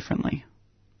slightly differently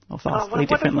or vastly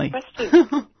differently.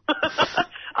 Question.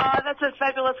 That's a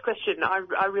fabulous question.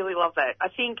 I really love that. I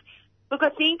think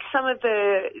some of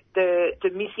the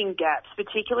missing gaps,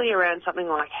 particularly around something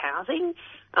like housing,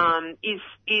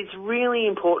 is really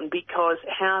important, because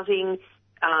housing,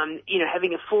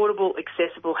 having affordable,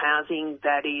 accessible housing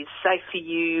that is safe for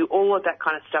you, all of that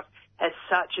kind of stuff has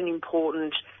such an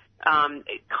important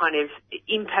kind of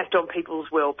impact on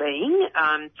people's well-being.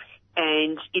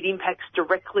 And it impacts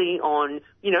directly on,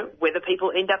 whether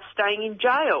people end up staying in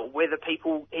jail, whether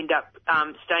people end up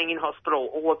staying in hospital,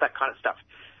 all of that kind of stuff.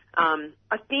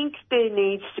 I think there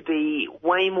needs to be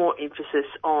way more emphasis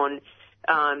on,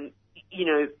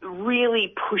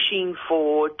 really pushing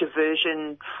for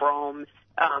diversion from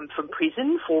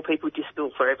prison for people with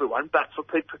disability, for everyone, but for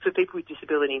people with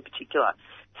disability in particular.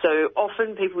 So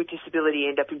often people with disability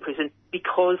end up in prison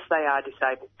because they are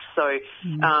disabled. So,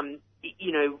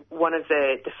 one of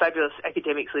the fabulous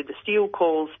academics, Linda Steele,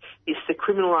 calls this the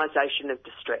criminalisation of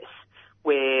distress,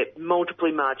 where multiply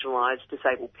marginalised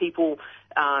disabled people,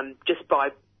 just by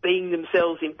being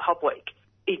themselves in public,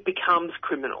 it becomes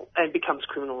criminal and becomes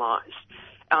criminalised.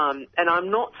 And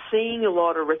I'm not seeing a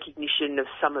lot of recognition of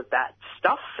some of that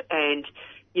stuff, and,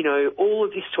 all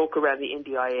of this talk around the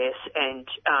NDIS and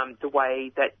the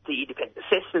way that the independent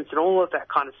assessments and all of that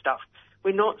kind of stuff,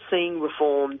 we're not seeing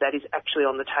reform that is actually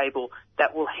on the table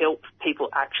that will help people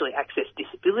actually access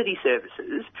disability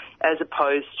services, as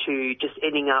opposed to just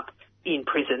ending up in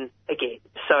prison again.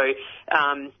 So,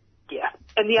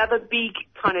 And the other big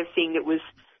kind of thing that was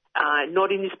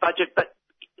not in this budget, but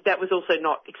that was also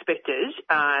not expected,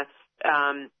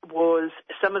 was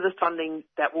some of the funding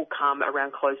that will come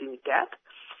around closing the gap.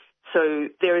 So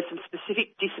there is some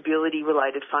specific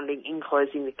disability-related funding in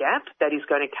Closing the Gap that is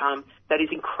going to come, that is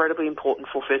incredibly important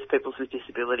for First Peoples with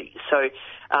Disabilities. So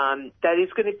that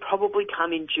is going to probably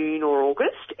come in June or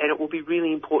August, and it will be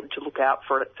really important to look out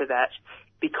for that,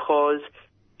 because,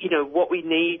 you know, what we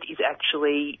need is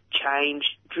actually change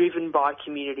driven by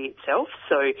community itself.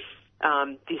 So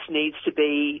this needs to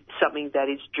be something that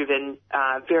is driven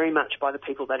very much by the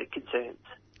people that it concerns.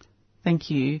 Thank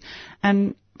you.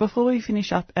 And before we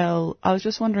finish up, Elle, I was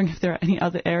just wondering if there are any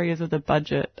other areas of the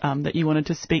budget that you wanted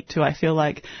to speak to. I feel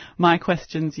like my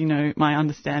questions, you know, my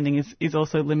understanding is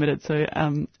also limited. So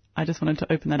I just wanted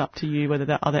to open that up to you, whether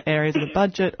there are other areas of the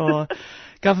budget or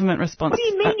government response. What do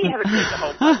you mean you haven't read the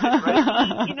whole budget,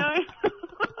 Rosie? You know?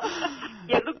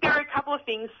 Yeah, look, there are a couple of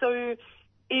things. So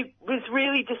it was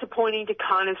really disappointing to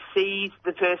kind of see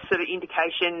the first sort of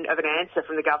indication of an answer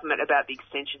from the government about the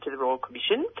extension to the Royal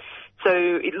Commission. So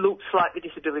it looks like the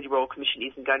Disability Royal Commission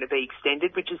isn't going to be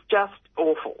extended, which is just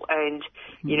awful and,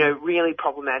 you know, really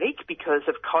problematic because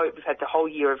of COVID. We've had the whole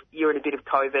year and a bit of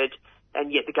COVID,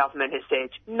 and yet the government has said,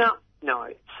 no.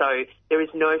 So there is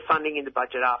no funding in the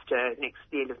budget after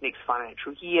the end of next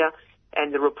financial year.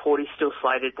 And the report is still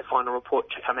slated, the final report,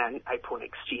 to come out in April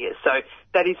next year. So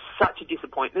that is such a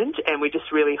disappointment, and we're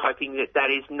just really hoping that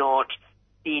that is not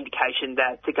the indication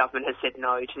that the government has said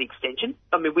no to the extension.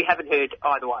 I mean, we haven't heard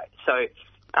either way. So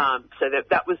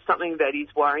that was something that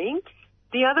is worrying.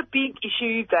 The other big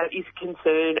issue that is a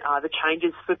concern are the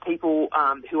changes for people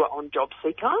who are on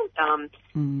JobSeeker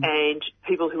and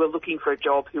people who are looking for a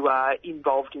job who are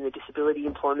involved in the disability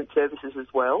employment services as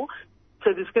well.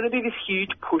 So there's going to be this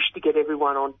huge push to get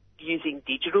everyone on using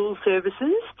digital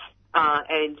services,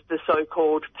 and the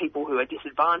so-called people who are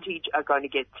disadvantaged are going to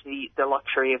get the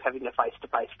luxury of having the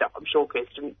face-to-face stuff. I'm sure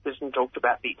Kirsten talked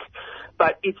about this.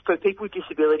 But it's for people with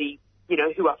disability, you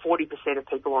know, who are 40% of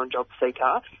people on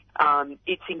JobSeeker.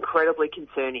 It's incredibly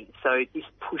concerning. So this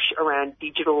push around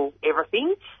digital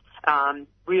everything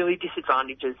really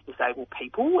disadvantages disabled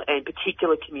people and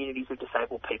particular communities of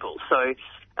disabled people. So,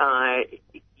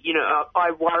 you know,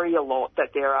 I worry a lot that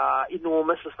there are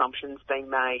enormous assumptions being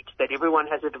made that everyone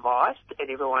has a device and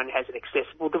everyone has an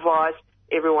accessible device,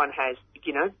 everyone has,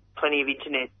 you know, plenty of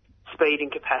internet speed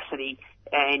and capacity,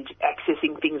 and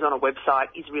accessing things on a website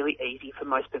is really easy for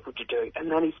most people to do, and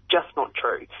that is just not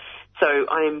true. So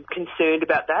I am concerned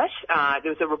about that.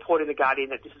 There was a report in The Guardian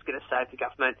that this is going to save the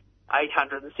government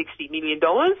 $860 million,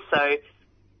 so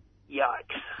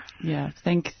yikes. Yeah,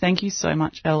 thank you so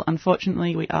much, Elle.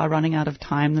 Unfortunately, we are running out of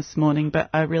time this morning, but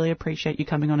I really appreciate you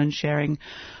coming on and sharing,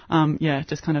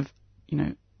 just kind of, you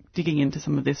know, digging into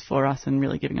some of this for us and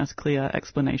really giving us clear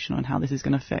explanation on how this is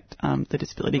going to affect the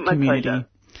disability community. Pleasure.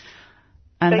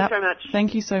 And Thanks very much.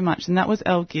 Thank you so much. And that was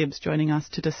Elle Gibbs joining us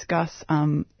to discuss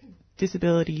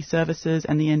disability services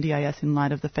and the NDIS in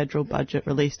light of the federal budget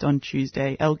released on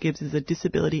Tuesday. Elle Gibbs is a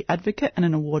disability advocate and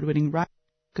an award-winning writer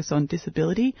focused on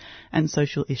disability and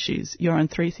social issues. You're on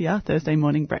 3CR Thursday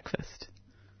Morning Breakfast.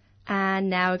 And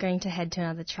now we're going to head to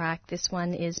another track. This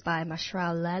one is by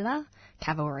Mashra Leila,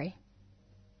 Cavalry.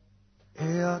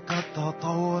 إياك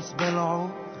تطوس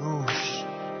بالعروش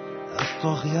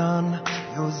الطغيان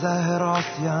يزاهر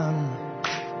عصيان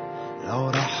لو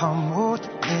رح أموت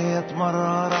 100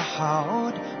 مرة رح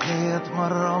أعود 100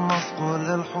 مرة مصقول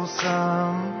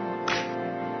الحسام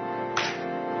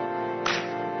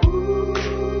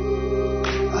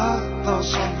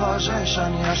أتصفى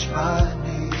جيشا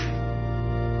يشبهني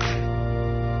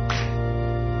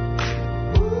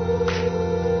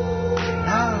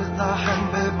نلتحم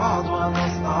ببعض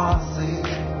ونستعصي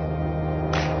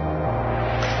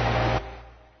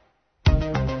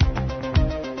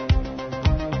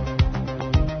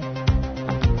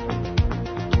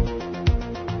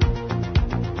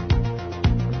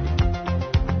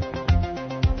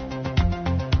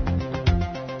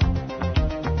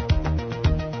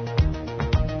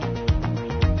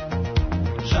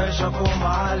جيشكم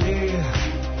عليه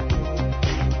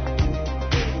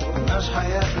مش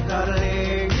حيقدر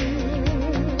لي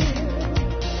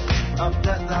ما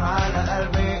بتقدر على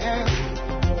قلبي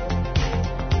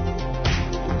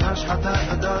مش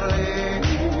حتقدر لي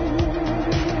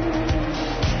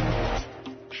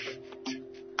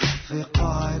في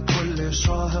قاع كل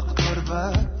شاهق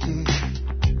تربتي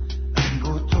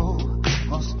انبتوا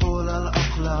مسطول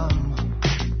الأقلام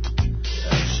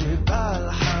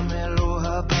الجبال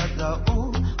حملوها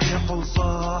بدأوا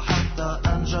يحوصها حتى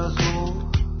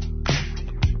أنجزوا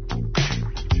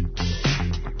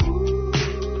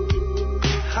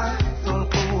حيث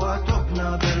القوة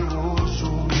تبنى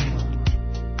بالهجوم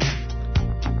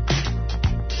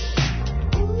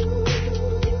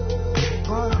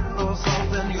كل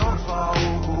صوت يرفع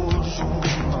هجوم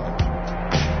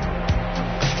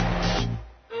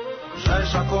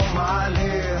جيشكم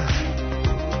عليه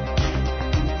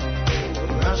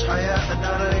مش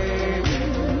حيقدر لي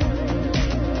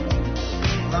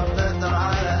ما بتقدر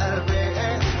على قلبي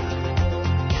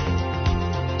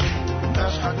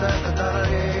مش حتقدر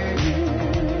لي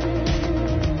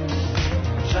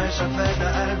جيشك فدا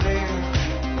قلبي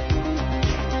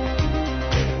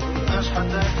مش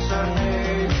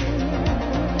حتكسرني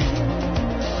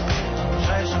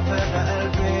جيشك فدا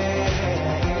قلبي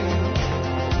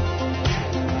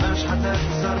مش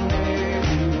حتكسرني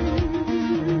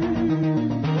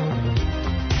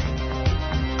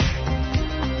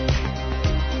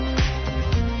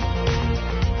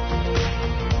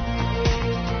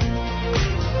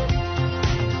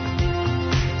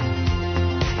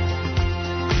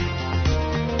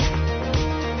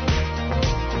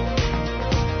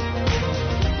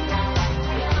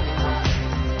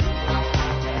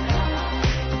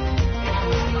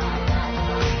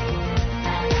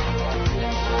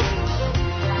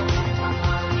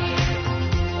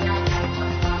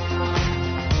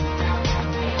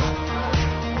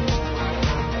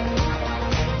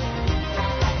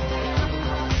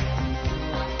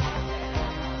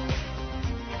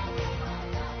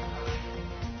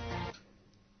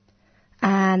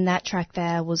And that track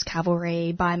there was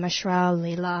Cavalry by Mashra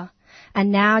Leila.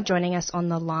 And now joining us on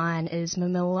the line is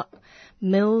Milma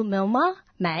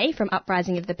May from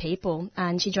Uprising of the People.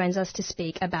 And she joins us to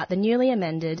speak about the newly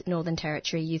amended Northern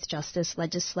Territory Youth Justice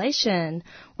legislation.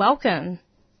 Welcome.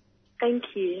 Thank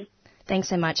you. Thanks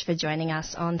so much for joining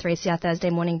us on 3CR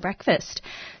Thursday Morning Breakfast.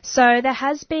 So there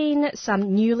has been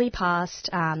some newly passed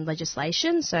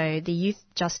legislation. So the Youth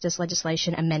Justice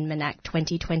Legislation Amendment Act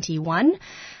 2021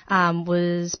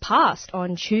 was passed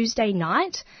on Tuesday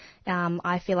night.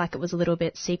 I feel like it was a little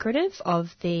bit secretive of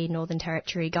the Northern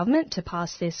Territory government to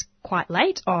pass this quite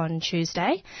late on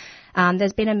Tuesday.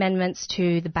 There's been amendments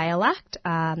to the Bail Act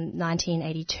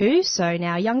 1982, so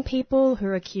now young people who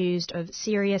are accused of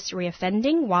serious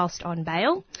reoffending whilst on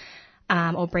bail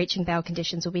or breaching bail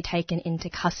conditions will be taken into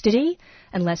custody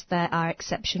unless there are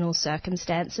exceptional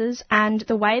circumstances. And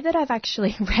the way that I've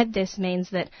actually read this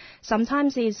means that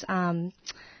sometimes these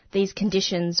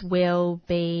conditions will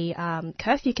be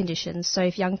curfew conditions. So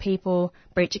if young people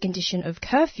breach a condition of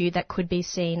curfew, that could be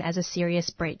seen as a serious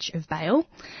breach of bail.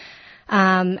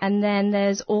 And then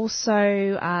there's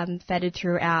also feted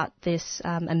throughout this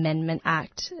Amendment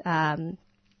Act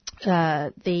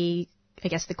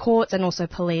the courts and also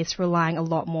police relying a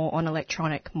lot more on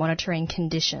electronic monitoring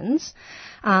conditions.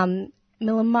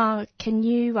 Milima, can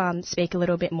you speak a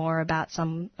little bit more about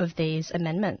some of these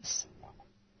amendments?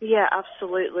 Yeah,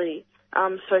 absolutely.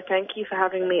 So thank you for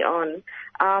having me on.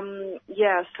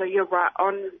 So you're right.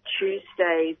 On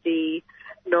Tuesday, the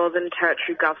Northern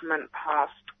Territory government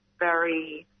passed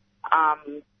very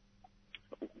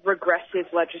regressive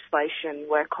legislation,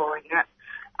 we're calling it.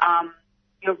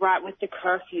 You're right with the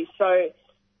curfew. So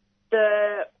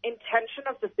the intention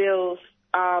of the bills,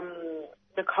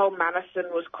 Nicole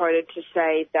Manison was quoted to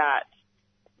say that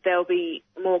there'll be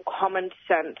more common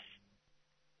sense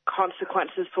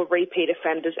consequences for repeat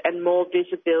offenders and more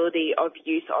visibility of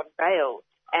youth on bail,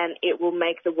 and it will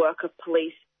make the work of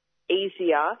police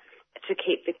easier to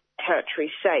keep the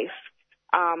territory safe.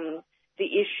 The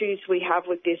issues we have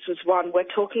with this was, one, we're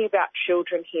talking about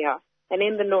children here. And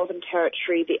in the Northern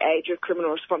Territory, the age of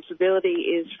criminal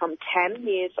responsibility is from 10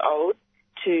 years old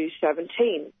to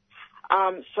 17.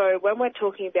 So when we're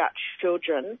talking about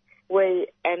children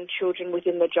and children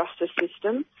within the justice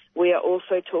system, we are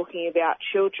also talking about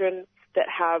children that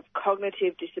have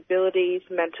cognitive disabilities,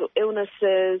 mental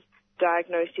illnesses,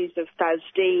 diagnoses of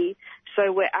FASD.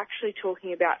 So we're actually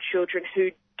talking about children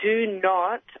who do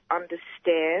not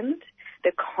understand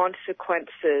the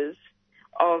consequences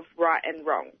of right and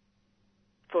wrong,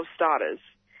 for starters.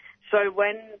 So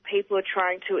when people are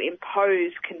trying to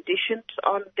impose conditions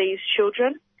on these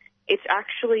children, it's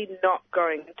actually not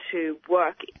going to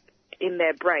work in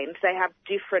their brains. They have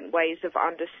different ways of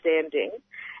understanding,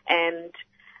 and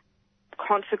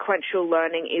consequential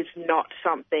learning is not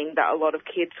something that a lot of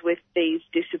kids with these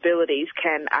disabilities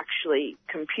can actually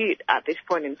compute at this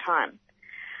point in time.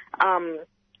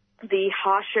 The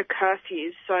harsher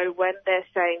curfews, so when they're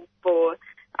saying for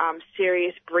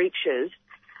serious breaches,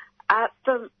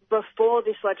 before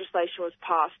this legislation was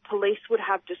passed, police would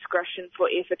have discretion for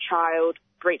if a child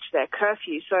breached their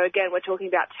curfew. So again, we're talking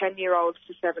about 10-year-olds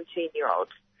to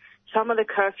 17-year-olds. Some of the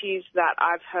curfews that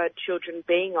I've heard children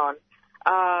being on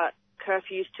are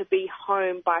curfews to be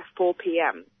home by 4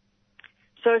 p.m.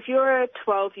 So if you're a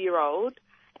 12-year-old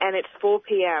and it's 4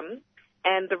 p.m.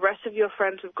 and the rest of your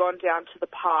friends have gone down to the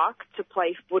park to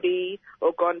play footy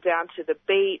or gone down to the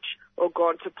beach or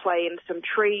gone to play in some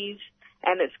trees,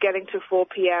 and it's getting to 4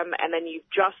 p.m. and then you've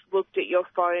just looked at your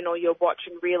phone or your watch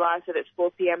and realised that it's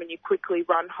 4 p.m. and you quickly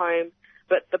run home,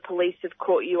 but the police have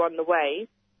caught you on the way,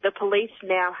 the police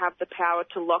now have the power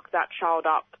to lock that child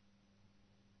up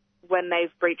when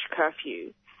they've breached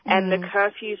curfew. And the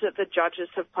curfews that the judges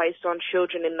have placed on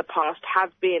children in the past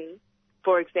have been,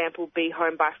 for example, be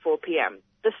home by 4 p.m.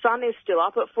 The sun is still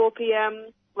up at 4 p.m.,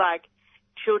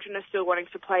 children are still wanting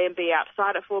to play and be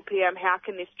outside at 4 p.m. How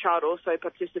can this child also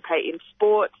participate in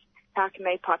sports? How can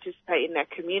they participate in their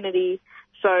community?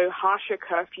 So harsher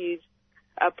curfews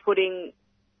are putting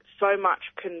so much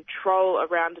control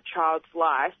around a child's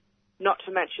life, not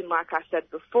to mention, like I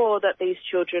said before, that these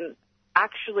children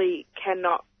actually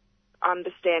cannot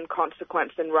understand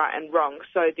consequence and right and wrong.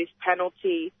 So this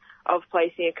penalty of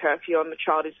placing a curfew on the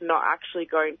child is not actually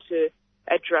going to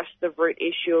address the root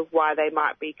issue of why they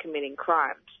might be committing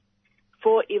crimes.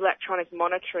 For electronic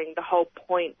monitoring, the whole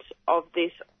point of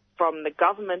this from the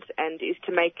government end is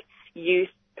to make youth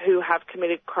who have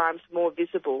committed crimes more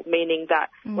visible, meaning that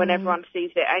when everyone sees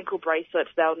their ankle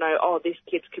bracelets, they'll know, oh, this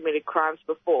kid's committed crimes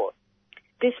before.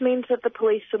 This means that the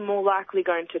police are more likely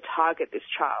going to target this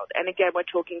child. And again, we're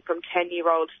talking from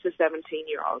 10-year-olds to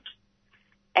 17-year-olds.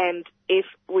 And if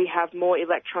we have more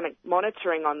electronic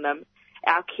monitoring on them,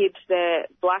 our kids, their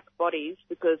black bodies,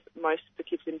 because most of the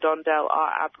kids in Dondale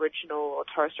are Aboriginal or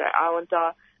Torres Strait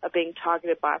Islander, are being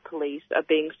targeted by police, are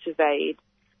being surveyed.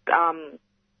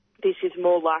 This is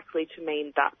more likely to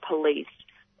mean that police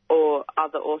or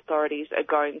other authorities are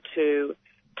going to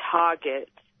target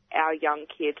our young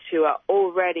kids who are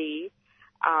already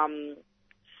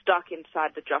stuck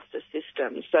inside the justice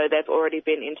system, so they've already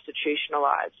been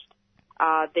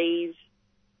institutionalised. These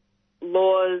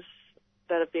laws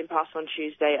that have been passed on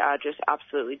Tuesday are just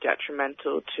absolutely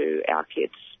detrimental to our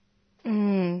kids.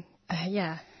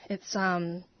 Yeah, it's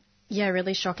Yeah,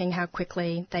 really shocking how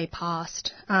quickly they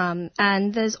passed.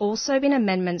 And there's also been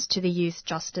amendments to the Youth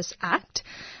Justice Act.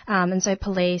 And so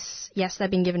police, yes,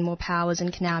 they've been given more powers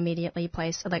and can now immediately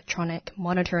place electronic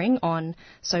monitoring on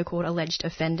so-called alleged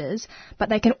offenders. But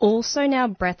they can also now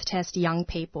breath test young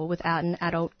people without an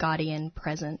adult guardian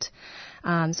present. So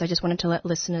I just wanted to let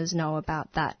listeners know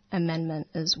about that amendment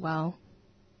as well.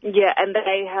 Yeah, and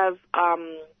they have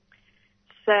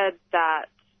said that,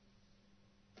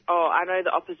 I know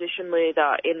the opposition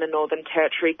leader in the Northern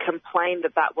Territory complained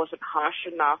that that wasn't harsh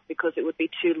enough because it would be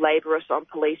too laborious on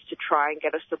police to try and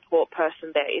get a support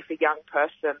person there if a young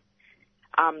person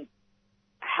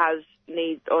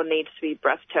needs to be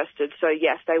breath tested. So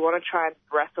yes, they want to try and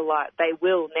breathalyze. They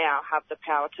will now have the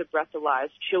power to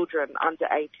breathalyze children under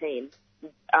 18.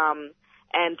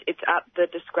 And it's at the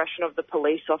discretion of the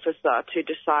police officer to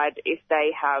decide if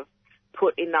they have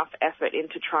put enough effort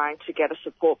into trying to get a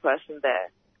support person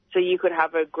there. So you could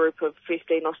have a group of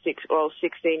 15 or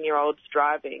 16-year-olds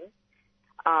driving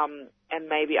and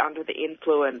maybe under the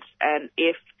influence. And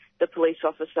if the police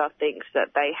officer thinks that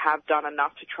they have done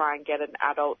enough to try and get an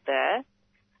adult there,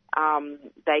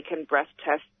 they can breath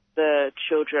test the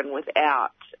children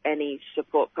without any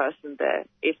support person there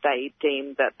if they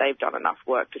deem that they've done enough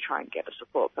work to try and get a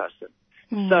support person.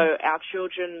 So our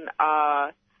children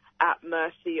are at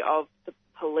mercy of the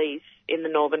police in the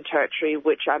Northern Territory,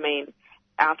 which, I mean,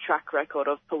 our track record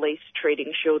of police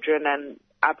treating children and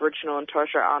Aboriginal and Torres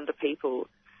Strait Islander people,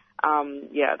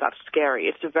 that's scary.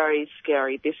 It's very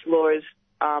scary. These laws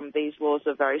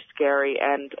are very scary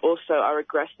and also are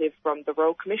aggressive from the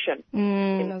Royal Commission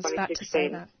in I was 2016. about to say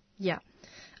that. Yeah.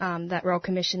 That Royal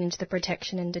Commission into the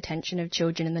Protection and Detention of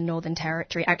Children in the Northern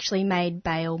Territory actually made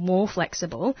bail more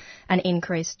flexible and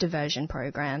increased diversion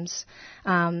programs.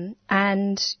 Can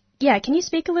you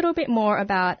speak a little bit more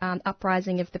about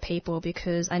Uprising of the People,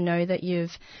 because I know that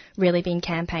you've really been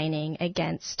campaigning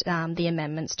against the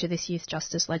amendments to this youth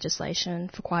justice legislation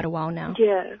for quite a while now.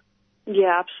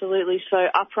 Yeah, absolutely. So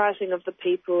Uprising of the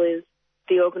People is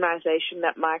the organisation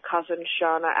that my cousin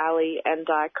Shana Ali and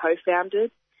I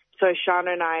co-founded. So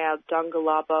Shana and I are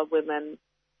Dungalaba women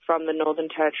from the Northern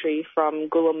Territory, from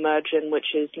Gulumurgin,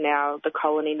 which is now the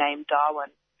colony named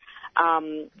Darwin.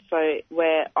 So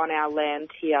we're on our land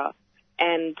here.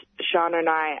 And Shana and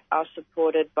I are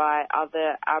supported by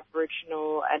other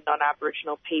Aboriginal and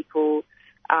non-Aboriginal people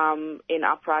in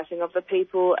Uprising of the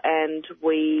People. And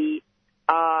we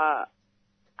have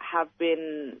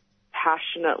been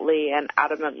passionately and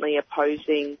adamantly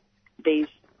opposing these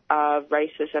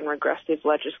racist and regressive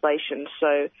legislation.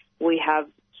 So we have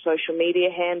social media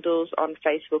handles on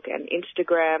Facebook and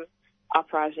Instagram,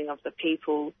 Uprising of the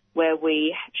People, where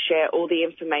we share all the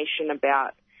information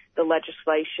about the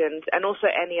legislations and also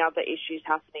any other issues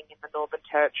happening in the Northern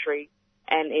Territory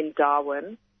and in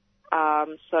Darwin.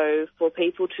 So for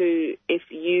people to, if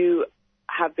you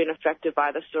have been affected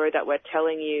by the story that we're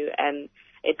telling you and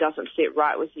it doesn't sit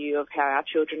right with you of how our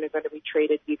children are going to be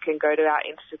treated, you can go to our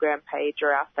Instagram page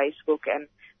or our Facebook and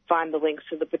find the links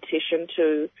to the petition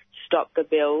to stop the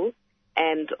bill,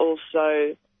 and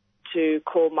also to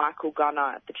call Michael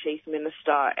Gunner, the Chief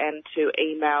Minister, and to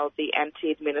email the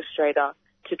Anti-Administrator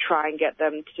to try and get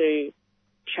them to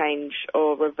change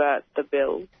or revert the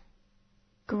bill.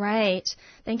 Great.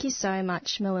 Thank you so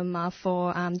much, Milimah,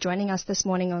 for joining us this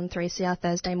morning on 3CR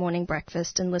Thursday Morning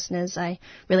Breakfast. And listeners, I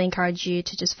really encourage you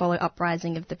to just follow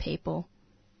Uprising of the People.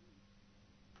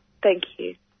 Thank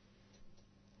you.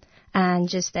 And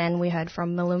just then we heard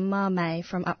from Milimah May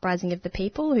from Uprising of the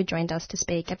People, who joined us to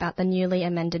speak about the newly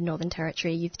amended Northern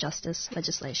Territory youth justice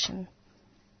legislation.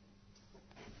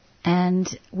 And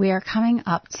we are coming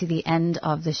up to the end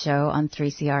of the show on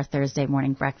 3CR Thursday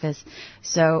Morning Breakfast.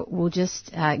 So we'll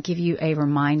just give you a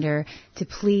reminder to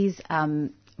please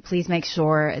make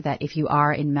sure that if you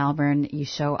are in Melbourne, you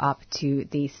show up to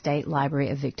the State Library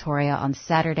of Victoria on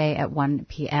Saturday at 1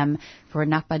 p.m. for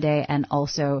Nakba Day, and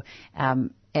also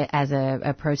as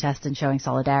a protest and showing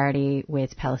solidarity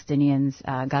with Palestinians.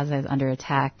 Gaza is under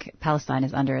attack, Palestine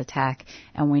is under attack,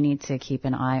 and we need to keep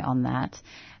an eye on that.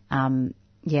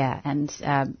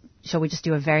 Shall we just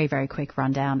do a very, very quick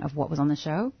rundown of what was on the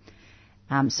show?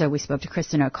 So we spoke to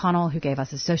Kristen O'Connell, who gave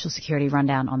us a Social Security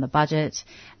rundown on the budget.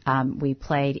 We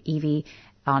played Evie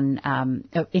on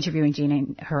interviewing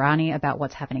Janine Hirani about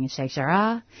what's happening in Sheikh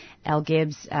Jarrah. Elle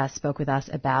Gibbs spoke with us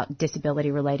about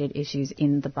disability-related issues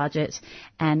in the budget.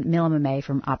 And Milimah May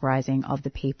from Uprising of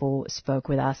the People spoke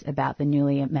with us about the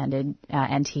newly amended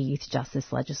anti-youth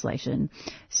justice legislation.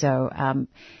 So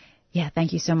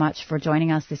thank you so much for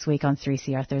joining us this week on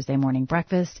 3CR Thursday Morning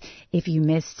Breakfast. If you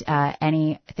missed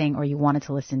anything or you wanted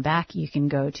to listen back, you can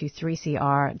go to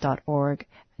 3cr.org.au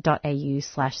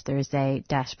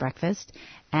nib.au/Thursday-breakfast.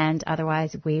 And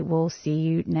otherwise, we will see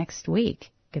you next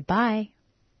week. Goodbye.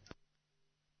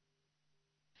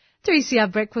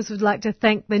 3CR Breakfast would like to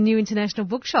thank the New International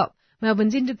Bookshop,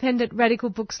 Melbourne's independent radical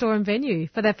bookstore and venue,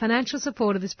 for their financial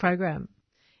support of this program.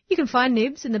 You can find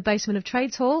Nibs in the basement of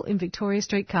Trades Hall in Victoria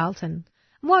Street, Carlton.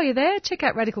 And while you're there, check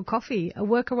out Radical Coffee, a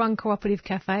worker-run cooperative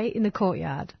cafe in the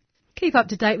courtyard. Keep up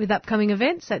to date with upcoming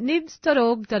events at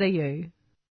nibs.org.au.